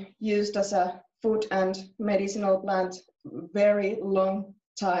been used as a food and medicinal plant very long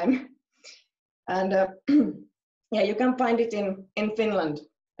time. And yeah, you can find it in Finland,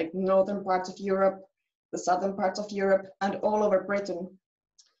 like northern parts of Europe, the southern parts of Europe, and all over Britain.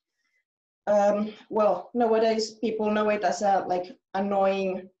 Well, nowadays people know it as a like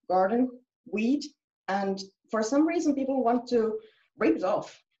annoying garden weed, and for some reason people want to rip it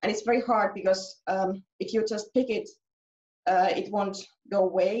off, and it's very hard because if you just pick it, it won't go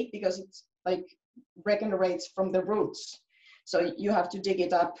away because it's like regenerates from the roots. So you have to dig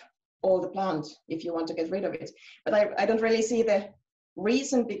it up all the plant if you want to get rid of it. But I don't really see the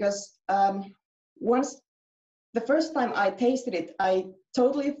reason because the first time I tasted it, I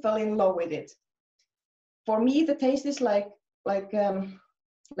totally fell in love with it. For me, the taste is like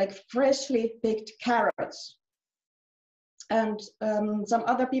freshly picked carrots. And some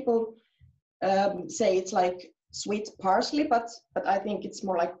other people say it's like sweet parsley, but I think it's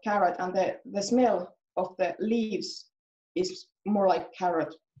more like carrot, and the smell of the leaves is more like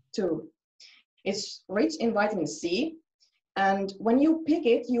carrot too. It's rich in vitamin C, And when you pick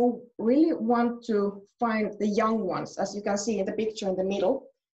it, you really want to find the young ones, as you can see in the picture in the middle,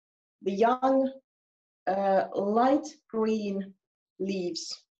 the young light green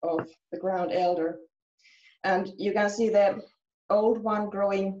leaves of the ground elder. And you can see the old one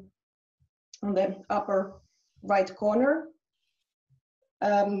growing on the upper right corner.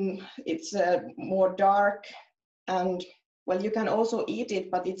 It's more dark, and well, you can also eat it,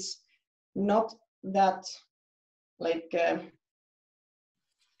 but it's not that like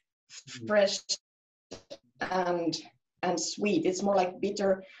fresh and sweet. It's more like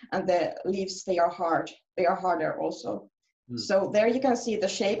bitter, and the leaves, they are hard. They are harder also. So there you can see the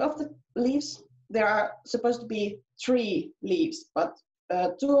shape of the leaves. There are supposed to be 3 leaves, but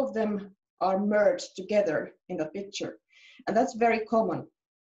 2 of them are merged together in the picture, and that's very common.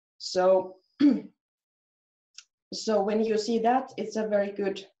 So so when you see that, it's a very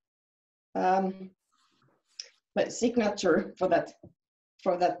good signature for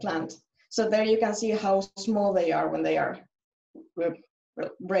that plant. So there you can see how small they are when they are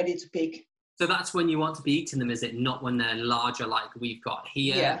ready to pick. So that's when you want to be eating them, is it? Not when they're larger, like we've got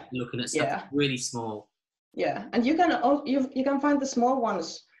here. Yeah. Looking at stuff really small. Yeah, and you can find the small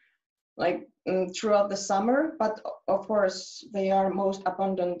ones like throughout the summer, but of course they are most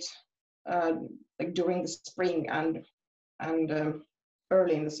abundant like during the spring and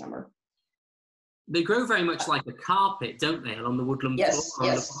early in the summer. They grow very much like a carpet, don't they, along the woodland floor,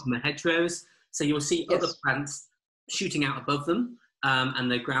 on the bottom of hedgerows. So you'll see other plants shooting out above them, and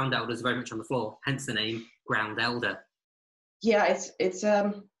the ground elder is very much on the floor, hence the name ground elder. Yeah,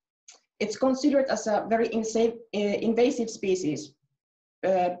 it's considered as a very invasive species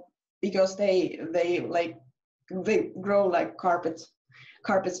because they grow like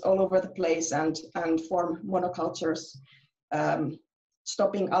carpets all over the place and form monocultures,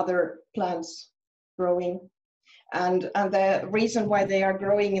 stopping other plants growing. And the reason why they are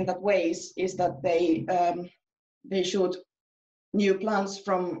growing in that ways is that they shoot new plants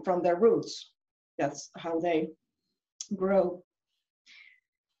from their roots. That's how they grow.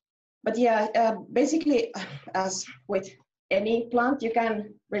 But yeah, basically, as with any plant, you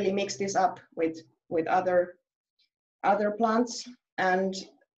can really mix this up with other plants, and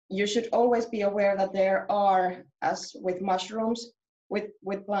you should always be aware that there are, as with mushrooms,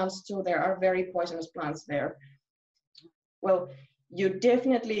 with plants too, there are very poisonous plants there. Well, you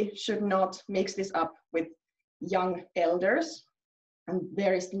definitely should not mix this up with young elders, and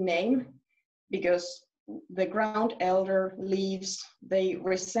there is the name, because the ground elder leaves, they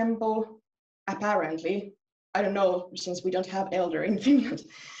resemble, apparently, I don't know, since we don't have elder in Finland.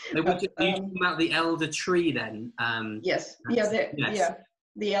 Are you talking about the elder tree then? Yes,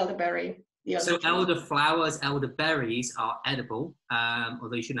 the elderberry. So elder flowers, elder berries are edible,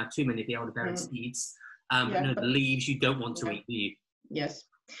 although you shouldn't have too many of the elderberry seeds. But no, the leaves you don't want to eat, do you? Yes,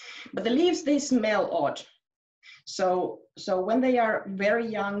 but the leaves, they smell odd. So when they are very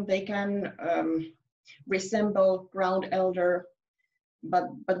young, they can resemble ground elder, but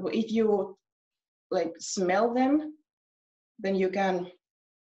if you like smell them, then you can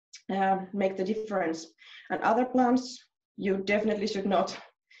make the difference. And other plants you definitely should not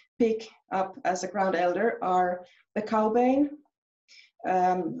pick up as a ground elder are the cowbane.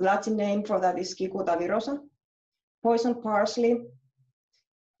 Latin name for that is Cicuta virosa, poison parsley,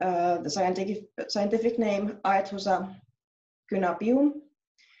 the scientific name Aethusa cynapium,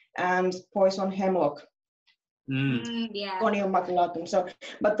 and poison hemlock, Conium maculatum. So,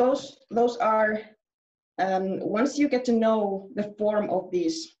 but those are once you get to know the form of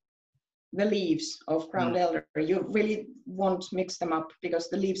the leaves of ground elder, you really won't mix them up because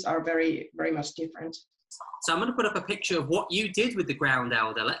the leaves are very, very much different. So I'm going to put up a picture of what you did with the ground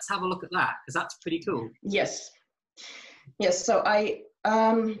elder. Let's have a look at that, because that's pretty cool. Yes. So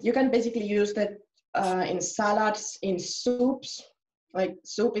you can basically use that in salads, in soups. Like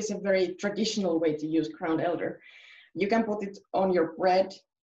soup is a very traditional way to use ground elder. You can put it on your bread,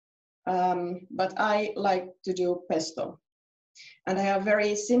 but I like to do pesto. And I have a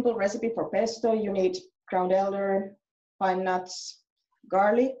very simple recipe for pesto. You need ground elder, pine nuts,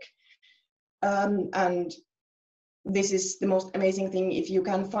 garlic, and this is the most amazing thing. If you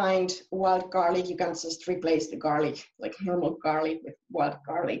can find wild garlic, you can just replace the garlic, like normal garlic, with wild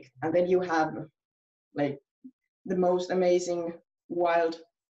garlic. And then you have like the most amazing wild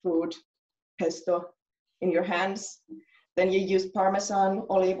food pesto in your hands. Then you use Parmesan,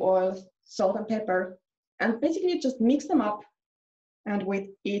 olive oil, salt and pepper, and basically just mix them up and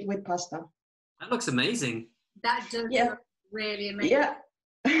eat with pasta. That looks amazing. That does look really amazing. Yeah.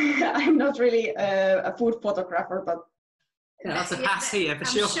 I'm not really a food photographer, but Yeah, that's a pass here for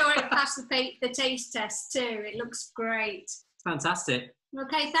sure. I'm sure it passed the taste test too. It looks great. Fantastic.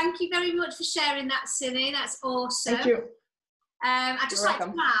 Okay, thank you very much for sharing that, Cindy. That's awesome. Thank you. I'd just like to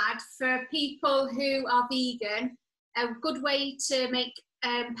add, for people who are vegan, a good way to make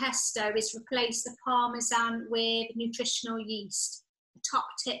pesto is replace the parmesan with nutritional yeast. The top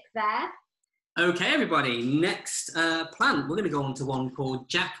tip there. Okay, everybody, next plant. We're going to go on to one called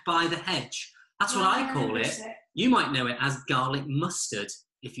jack-by-the-hedge. That's what I call it. You might know it as garlic mustard,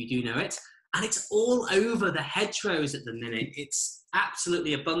 if you do know it. And it's all over the hedgerows at the minute. It's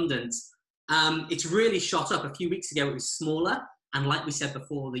absolutely abundant. It's really shot up. A few weeks ago, it was smaller. And like we said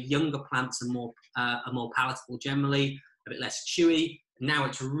before, the younger plants are more palatable generally, a bit less chewy. Now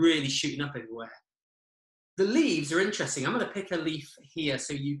it's really shooting up everywhere. The leaves are interesting. I'm going to pick a leaf here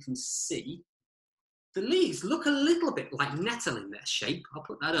so you can see. The leaves look a little bit like nettle in their shape. I'll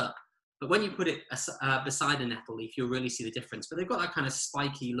put that up. But when you put it beside a nettle leaf, you'll really see the difference. But they've got that kind of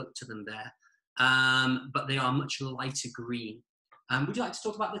spiky look to them there. But they are much lighter green. Would you like to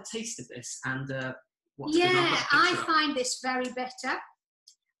talk about the taste of this and what's good? Yeah, I find this very bitter.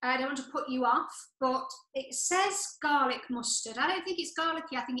 I don't want to put you off, but it says garlic mustard. I don't think it's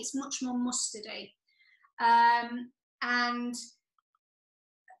garlicky. I think it's much more mustardy. And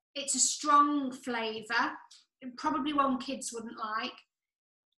it's a strong flavour. Probably one kids wouldn't like.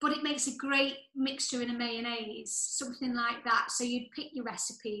 But it makes a great mixture in a mayonnaise, something like that. So you'd pick your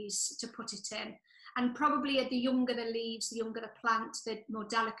recipes to put it in. And probably the younger the leaves, the younger the plant, the more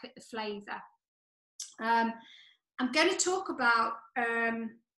delicate the flavour. I'm going to talk about,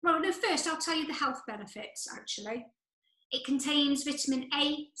 first I'll tell you the health benefits, actually. It contains vitamin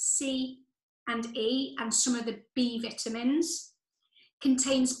A, C and E and some of the B vitamins.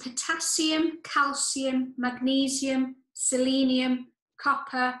 Contains potassium, calcium, magnesium, selenium,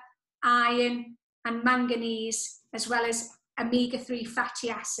 copper, iron and manganese, as well as omega-3 fatty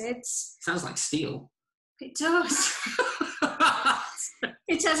acids. Sounds like steel. It does.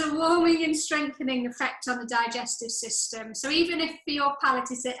 It has a warming and strengthening effect on the digestive system. So even if your palate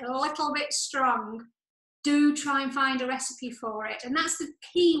is a little bit strong, do try and find a recipe for it. And that's the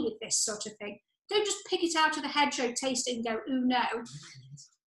key with this sort of thing. Don't just pick it out of the hedgerow, taste it and go, ooh, no.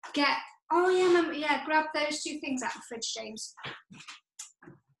 Grab those two things out of the fridge, James.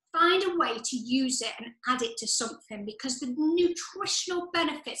 Find a way to use it and add it to something, because the nutritional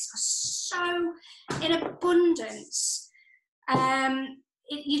benefits are so in abundance.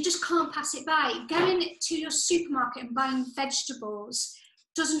 You just can't pass it by. Going to your supermarket and buying vegetables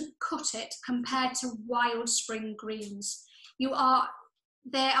doesn't cut it compared to wild spring greens. They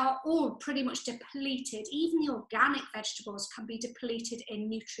are all pretty much depleted. Even the organic vegetables can be depleted in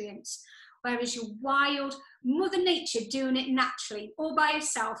nutrients. Whereas your wild, Mother Nature doing it naturally, all by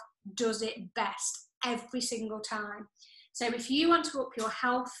herself, does it best every single time. So if you want to up your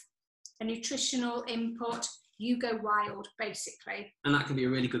health and nutritional input, you go wild, basically. And that can be a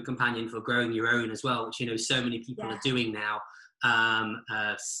really good companion for growing your own as well, which so many people are doing now.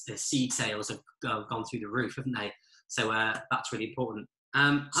 The seed sales have gone through the roof, haven't they? So that's really important.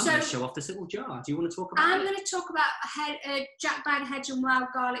 I'm going to show off this little jar. Do you want to talk about it? I'm going to talk about jack-by-the-hedge and wild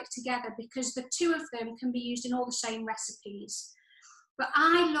garlic together, because the two of them can be used in all the same recipes. But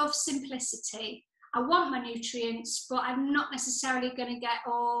I love simplicity. I want my nutrients, but I'm not necessarily going to get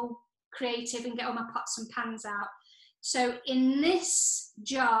all creative and get all my pots and pans out. So in this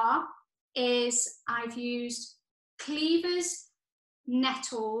jar I've used cleavers,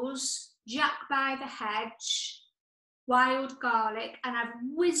 nettles, jack-by-the-hedge, wild garlic, and I've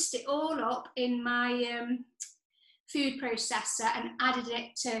whizzed it all up in my food processor and added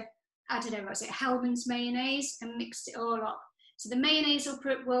it to, Hellmann's mayonnaise, and mixed it all up. So the mayonnaise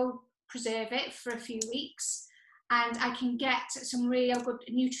will preserve it for a few weeks, and I can get some real good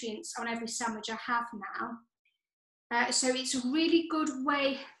nutrients on every sandwich I have now. So it's a really good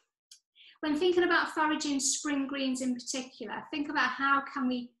way, when thinking about foraging spring greens in particular, think about how can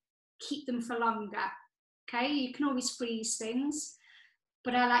we keep them for longer. Okay, you can always freeze things,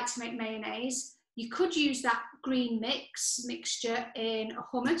 but I like to make mayonnaise. You could use that green mixture in a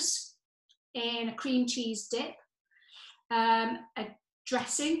hummus, in a cream cheese dip, a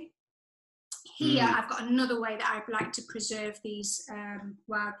dressing. Here, I've got another way that I'd like to preserve these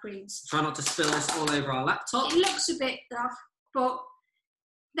wild greens. Try not to spill this all over our laptop. It looks a bit rough, but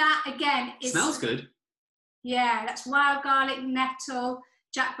that again is... Smells good. Yeah, that's wild garlic, nettle,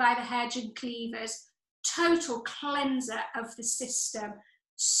 jack-by-the-hedge and cleavers. Total cleanser of the system.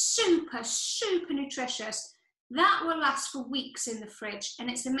 Super, super nutritious. That will last for weeks in the fridge, and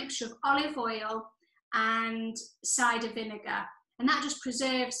it's a mixture of olive oil and cider vinegar, and that just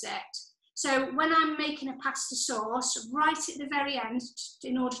preserves it. So when I'm making a pasta sauce, right at the very end,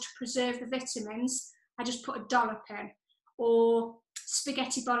 in order to preserve the vitamins, I just put a dollop in, or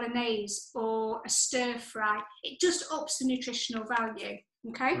spaghetti bolognese, or a stir fry. It just ups the nutritional value.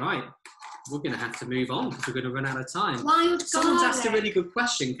 Okay. Right. We're going to have to move on because we're going to run out of time. Wild Someone's garlic. asked a really good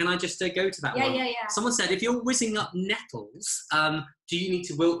question. Can I just go to that one? Yeah. Someone said, if you're whizzing up nettles, do you need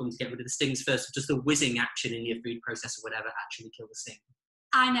to wilt them to get rid of the stings first, or does the whizzing action in your food processor or whatever actually kill the sting?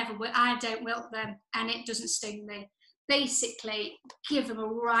 I don't wilt them, and it doesn't sting me. Basically, give them a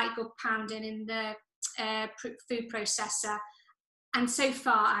right good pounding in the food processor, and so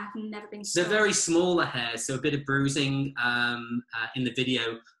far I've never been stung. They're very smaller hairs, so a bit of bruising in the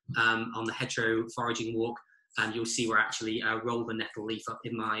video on the hedgerow foraging walk, and you'll see where I actually roll the nettle leaf up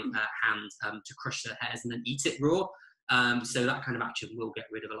in my hand to crush the hairs and then eat it raw. So that kind of action will get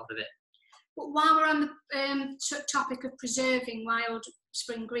rid of a lot of it. But while we're on the topic of preserving wild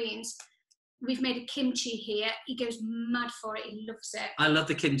spring greens, we've made a kimchi here. He goes mad for it. He loves it. I love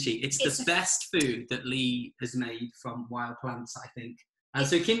the kimchi. It's the best food that Lee has made from wild plants, I think.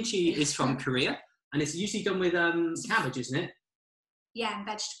 So kimchi is from Korea, and it's usually done with cabbage, isn't it? Yeah, and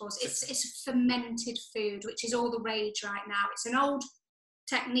vegetables. It's a fermented food, which is all the rage right now. It's an old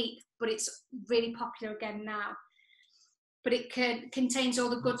technique, but it's really popular again now. But it contains all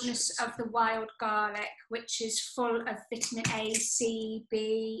the goodness of the wild garlic, which is full of vitamin A, C,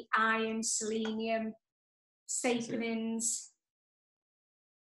 B, iron, selenium, saponins.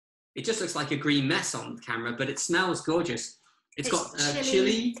 It just looks like a green mess on camera, but it smells gorgeous. It's got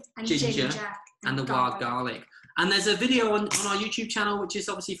chili, ginger, and the wild garlic. And there's a video on our YouTube channel, which is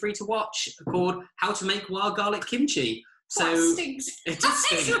obviously free to watch, called How to Make Wild Garlic Kimchi. So it stinks. It does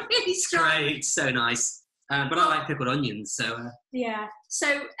stink. It's really strong. Great, it's so nice. But I like pickled onions, so... Yeah,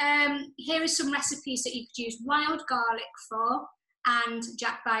 so here are some recipes that you could use wild garlic for, and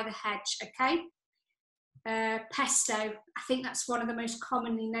jack-by-the-hedge, okay? Pesto, I think that's one of the most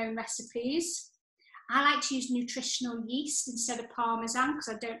commonly known recipes. I like to use nutritional yeast instead of parmesan because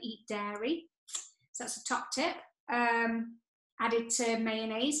I don't eat dairy. So that's a top tip. Added to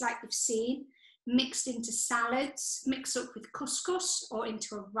mayonnaise, like we've seen. Mixed into salads, mix up with couscous or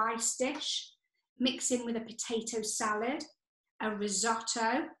into a rice dish. Mix in with a potato salad, a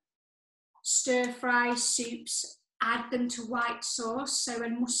risotto, stir-fry soups, add them to white sauce. So a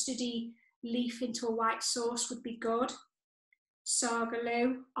mustardy leaf into a white sauce would be good.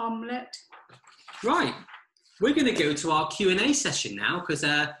 Sagaloo, omelette. Right, we're going to go to our Q&A session now because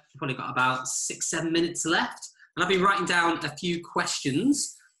we've probably got about 6-7 minutes left. And I've been writing down a few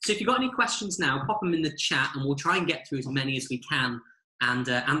questions. So if you've got any questions now, pop them in the chat and we'll try and get through as many as we can and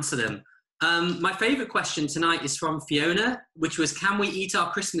answer them. My favourite question tonight is from Fiona, which was, can we eat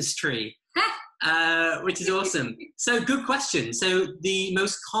our Christmas tree? Which is awesome. So good question. So the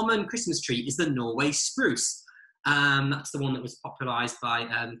most common Christmas tree is the Norway spruce. That's the one that was popularised by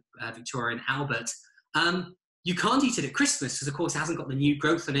Victoria and Albert. You can't eat it at Christmas because, of course, it hasn't got the new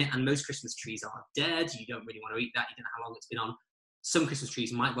growth on it, and most Christmas trees are dead. You don't really want to eat that. You don't know how long it's been on. Some Christmas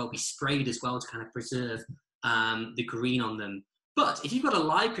trees might well be sprayed as well to kind of preserve the green on them. But if you've got a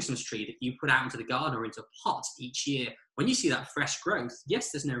live Christmas tree that you put out into the garden or into a pot each year, when you see that fresh growth,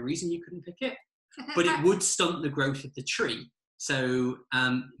 yes, there's no reason you couldn't pick it, but it would stunt the growth of the tree. So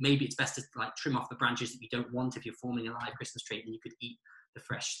maybe it's best to trim off the branches that you don't want if you're forming a live Christmas tree, and you could eat the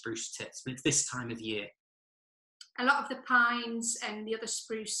fresh spruce tips. But it's this time of year. A lot of the pines and the other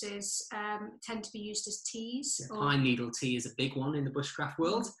spruces tend to be used as teas. Yeah, pine needle tea is a big one in the bushcraft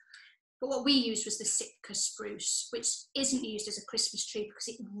world. But what we used was the Sitka spruce, which isn't used as a Christmas tree because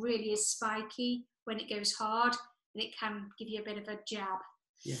it really is spiky when it goes hard, and it can give you a bit of a jab.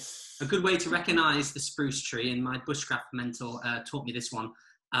 Yes. A good way to recognise the spruce tree, and my bushcraft mentor taught me this one,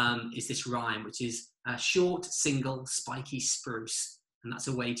 is this rhyme, which is short, single, spiky spruce. And that's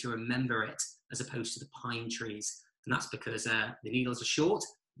a way to remember it as opposed to the pine trees. And that's because the needles are short,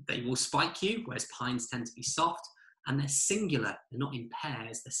 they will spike you, whereas pines tend to be soft. And they're singular, they're not in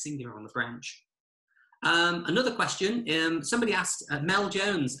pairs, they're singular on the branch. Another question, somebody asked, Mel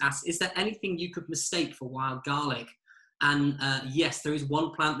Jones asked, is there anything you could mistake for wild garlic? And yes, there is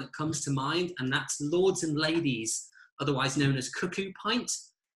one plant that comes to mind, and that's Lords and Ladies, otherwise known as cuckoo pint.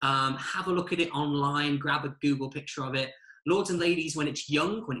 Have a look at it online, grab a Google picture of it. Lords and Ladies, when it's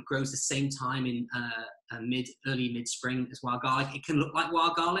young, when it grows the same time in early mid-spring as wild garlic, it can look like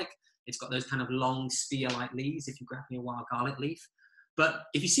wild garlic. It's got those kind of long spear-like leaves if you're grabbing a wild garlic leaf. But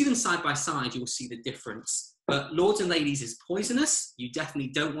if you see them side by side, you'll see the difference. But Lords and Ladies is poisonous. You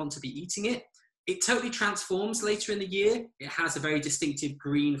definitely don't want to be eating it. It totally transforms later in the year. It has a very distinctive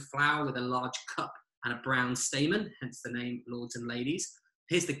green flower with a large cup and a brown stamen, hence the name Lords and Ladies.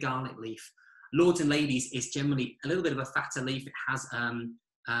 Here's the garlic leaf. Lords and ladies is generally a little bit of a fatter leaf. It has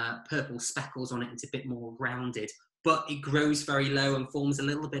purple speckles on it. It's a bit more rounded, but it grows very low and forms a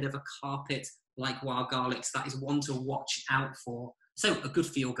little bit of a carpet like wild garlic. So that is one to watch out for. So a good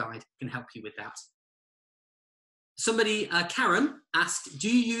field guide can help you with that. Somebody, Karen, asked, do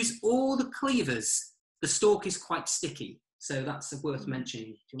you use all the cleavers? The stalk is quite sticky, so that's worth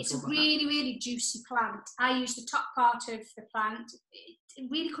mentioning. It's a really, really juicy plant. I use the top part of the plant. It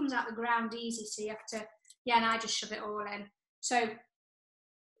really comes out the ground easy, so you have to, and I just shove it all in. So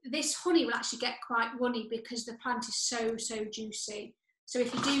this honey will actually get quite runny because the plant is so juicy. So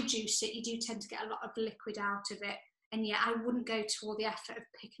if you do juice it, you do tend to get a lot of liquid out of it. And yeah, I wouldn't go to all the effort of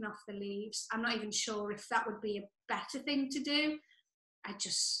picking off the leaves. I'm not even sure if that would be a better thing to do. I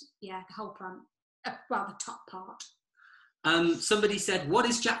just, the whole plant, well, the top part. Somebody said, what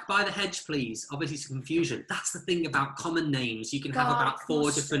is jack-by-the-hedge, please? Obviously, some confusion. That's the thing about common names. You can have about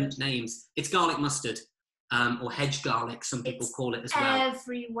 4 different names. It's garlic mustard, or hedge garlic, some people call it as well.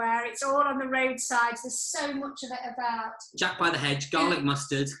 Everywhere. It's all on the roadsides. There's so much of it about. Jack-by-the-hedge, garlic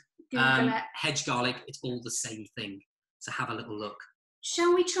mustard, it. hedge garlic, it's all the same thing. So have a little look.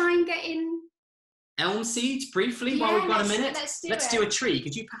 Shall we try and get in? Elm seeds, briefly, while we've got a minute. Let's do a tree.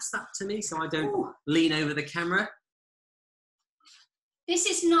 Could you pass that to me so I don't lean over the camera? This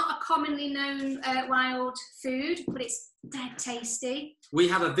is not a commonly known wild food, but it's dead tasty. We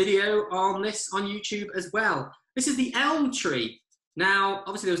have a video on this on YouTube as well. This is the elm tree. Now,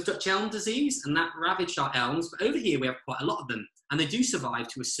 obviously there was Dutch elm disease and that ravaged our elms, but over here we have quite a lot of them and they do survive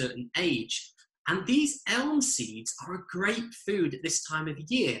to a certain age. And these elm seeds are a great food at this time of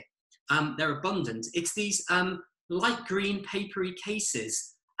year. They're abundant. It's these light green papery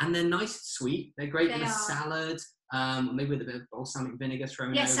cases and they're nice and sweet. They're great in a salad. Maybe with a bit of balsamic vinegar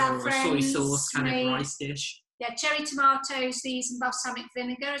thrown over, or a soy sauce kind of rice dish. Yeah, cherry tomatoes, these, and balsamic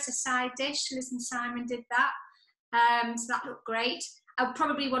vinegar as a side dish. Liz and Simon did that. So that looked great. I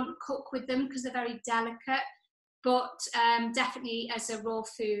probably wouldn't cook with them because they're very delicate, but definitely as a raw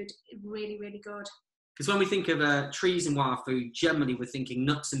food, really, really good. Because when we think of trees and wild food, generally we're thinking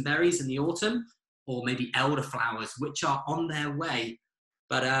nuts and berries in the autumn, or maybe elderflowers, which are on their way.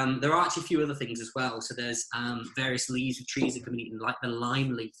 But there are actually a few other things as well. So there's various leaves of trees that can be eaten, like the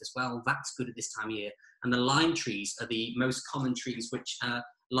lime leaf as well. That's good at this time of year. And the lime trees are the most common trees which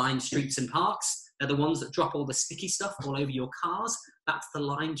line streets and parks. They're the ones that drop all the sticky stuff all over your cars. That's the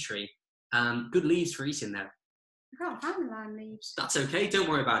lime tree. Good leaves for eating though. I can't find the lime leaves. That's okay, don't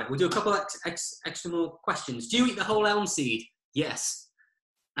worry about it. We'll do a couple extra more questions. Do you eat the whole elm seed? Yes.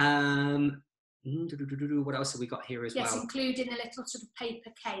 What else have we got here as well? Yes, including a little sort of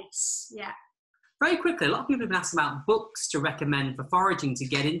paper case, yeah. Very quickly, a lot of people have been asking about books to recommend for foraging to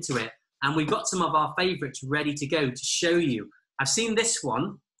get into it. And we've got some of our favourites ready to go to show you. I've seen this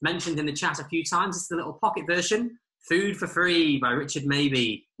one mentioned in the chat a few times. It's the little pocket version, Food for Free by Richard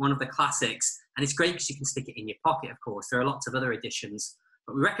Mabey, one of the classics. And it's great because you can stick it in your pocket, of course. There are lots of other editions.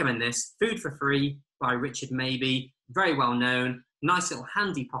 But we recommend this, Food for Free by Richard Mabey. Very well known, nice little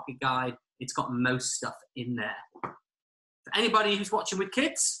handy pocket guide. It's got most stuff in there. For anybody who's watching with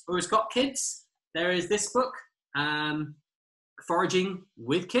kids or has got kids, there is this book, Foraging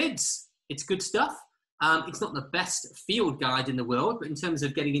with Kids. It's good stuff. It's not the best field guide in the world, but in terms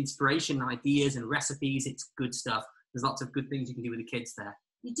of getting inspiration, ideas and recipes, it's good stuff. There's lots of good things you can do with the kids there.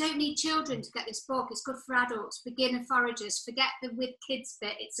 You don't need children to get this book. It's good for adults, beginner foragers. Forget the with kids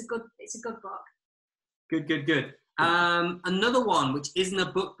bit. It's a good book. Good. Another one, which isn't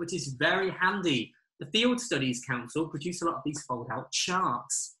a book, but is very handy. The Field Studies Council produce a lot of these fold-out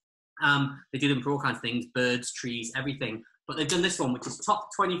charts. They do them for all kinds of things, birds, trees, everything. But they've done this one, which is top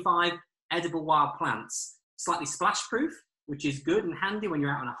 25 edible wild plants. Slightly splash-proof, which is good and handy when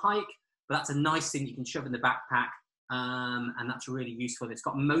you're out on a hike. But that's a nice thing you can shove in the backpack, and that's really useful. It's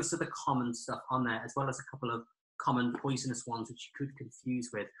got most of the common stuff on there, as well as a couple of common poisonous ones, which you could confuse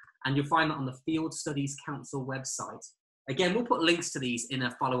with. And you'll find that on the Field Studies Council website. Again, we'll put links to these in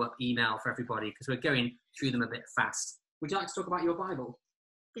a follow-up email for everybody because we're going through them a bit fast. Would you like to talk about your Bible?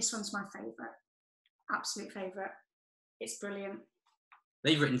 This one's my favourite. Absolute favourite. It's brilliant.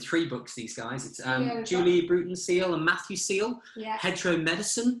 They've written 3 books, these guys. It's Julie Bruton Seal and Matthew Seal. Yeah. Hedgerow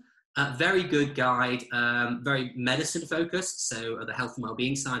Medicine. Very good guide. Very medicine focused, so the health and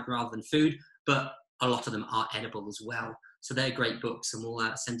well-being side rather than food. But a lot of them are edible as well. So they're great books, and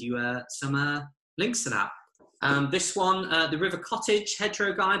we'll send you some links to that. This one, The River Cottage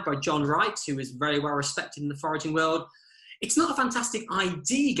Hedgerow Guide by John Wright, who is very well respected in the foraging world. It's not a fantastic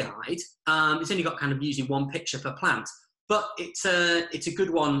ID guide. It's only got kind of usually 1 picture per plant, but it's a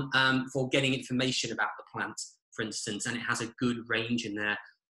good one for getting information about the plant. for instance, and it has a good range in there.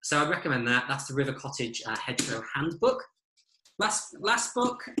 So I recommend that. That's the River Cottage Hedgerow Handbook. Last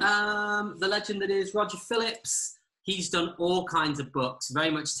book, the legend that is Roger Phillips. He's done all kinds of books,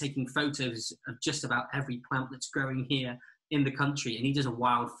 very much taking photos of just about every plant that's growing here in the country. And he does a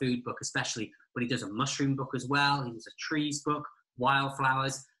wild food book especially, but he does a mushroom book as well. He does a trees book,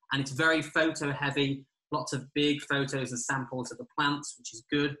 wildflowers, and it's very photo heavy. Lots of big photos and samples of the plants, which is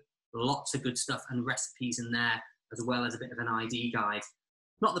good. Lots of good stuff and recipes in there, as well as a bit of an ID guide.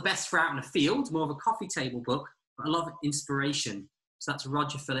 Not the best for out in a field, more of a coffee table book, but a lot of inspiration. So that's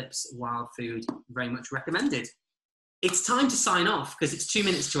Roger Phillips, Wild Food, very much recommended. It's time to sign off because it's 2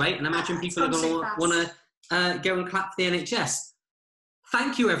 minutes to 8, and I imagine people are going to want to go and clap for the NHS.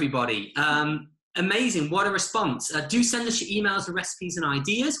 Thank you, everybody. Amazing, what a response. Do send us your emails and recipes and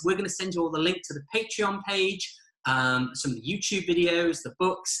ideas. We're going to send you all the link to the Patreon page, some of the YouTube videos, the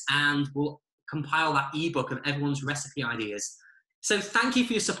books, and we'll compile that ebook of everyone's recipe ideas. So thank you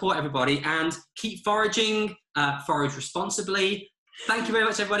for your support, everybody, and keep foraging, forage responsibly. Thank you very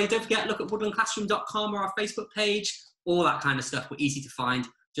much, everybody. Don't forget, look at woodlandclassroom.com or our Facebook page, all that kind of stuff. We're easy to find.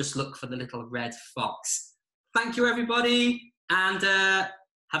 Just look for the little red fox. Thank you, everybody, and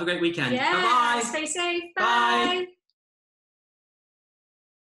have a great weekend. Yeah, Bye-bye. stay safe. Bye. Bye.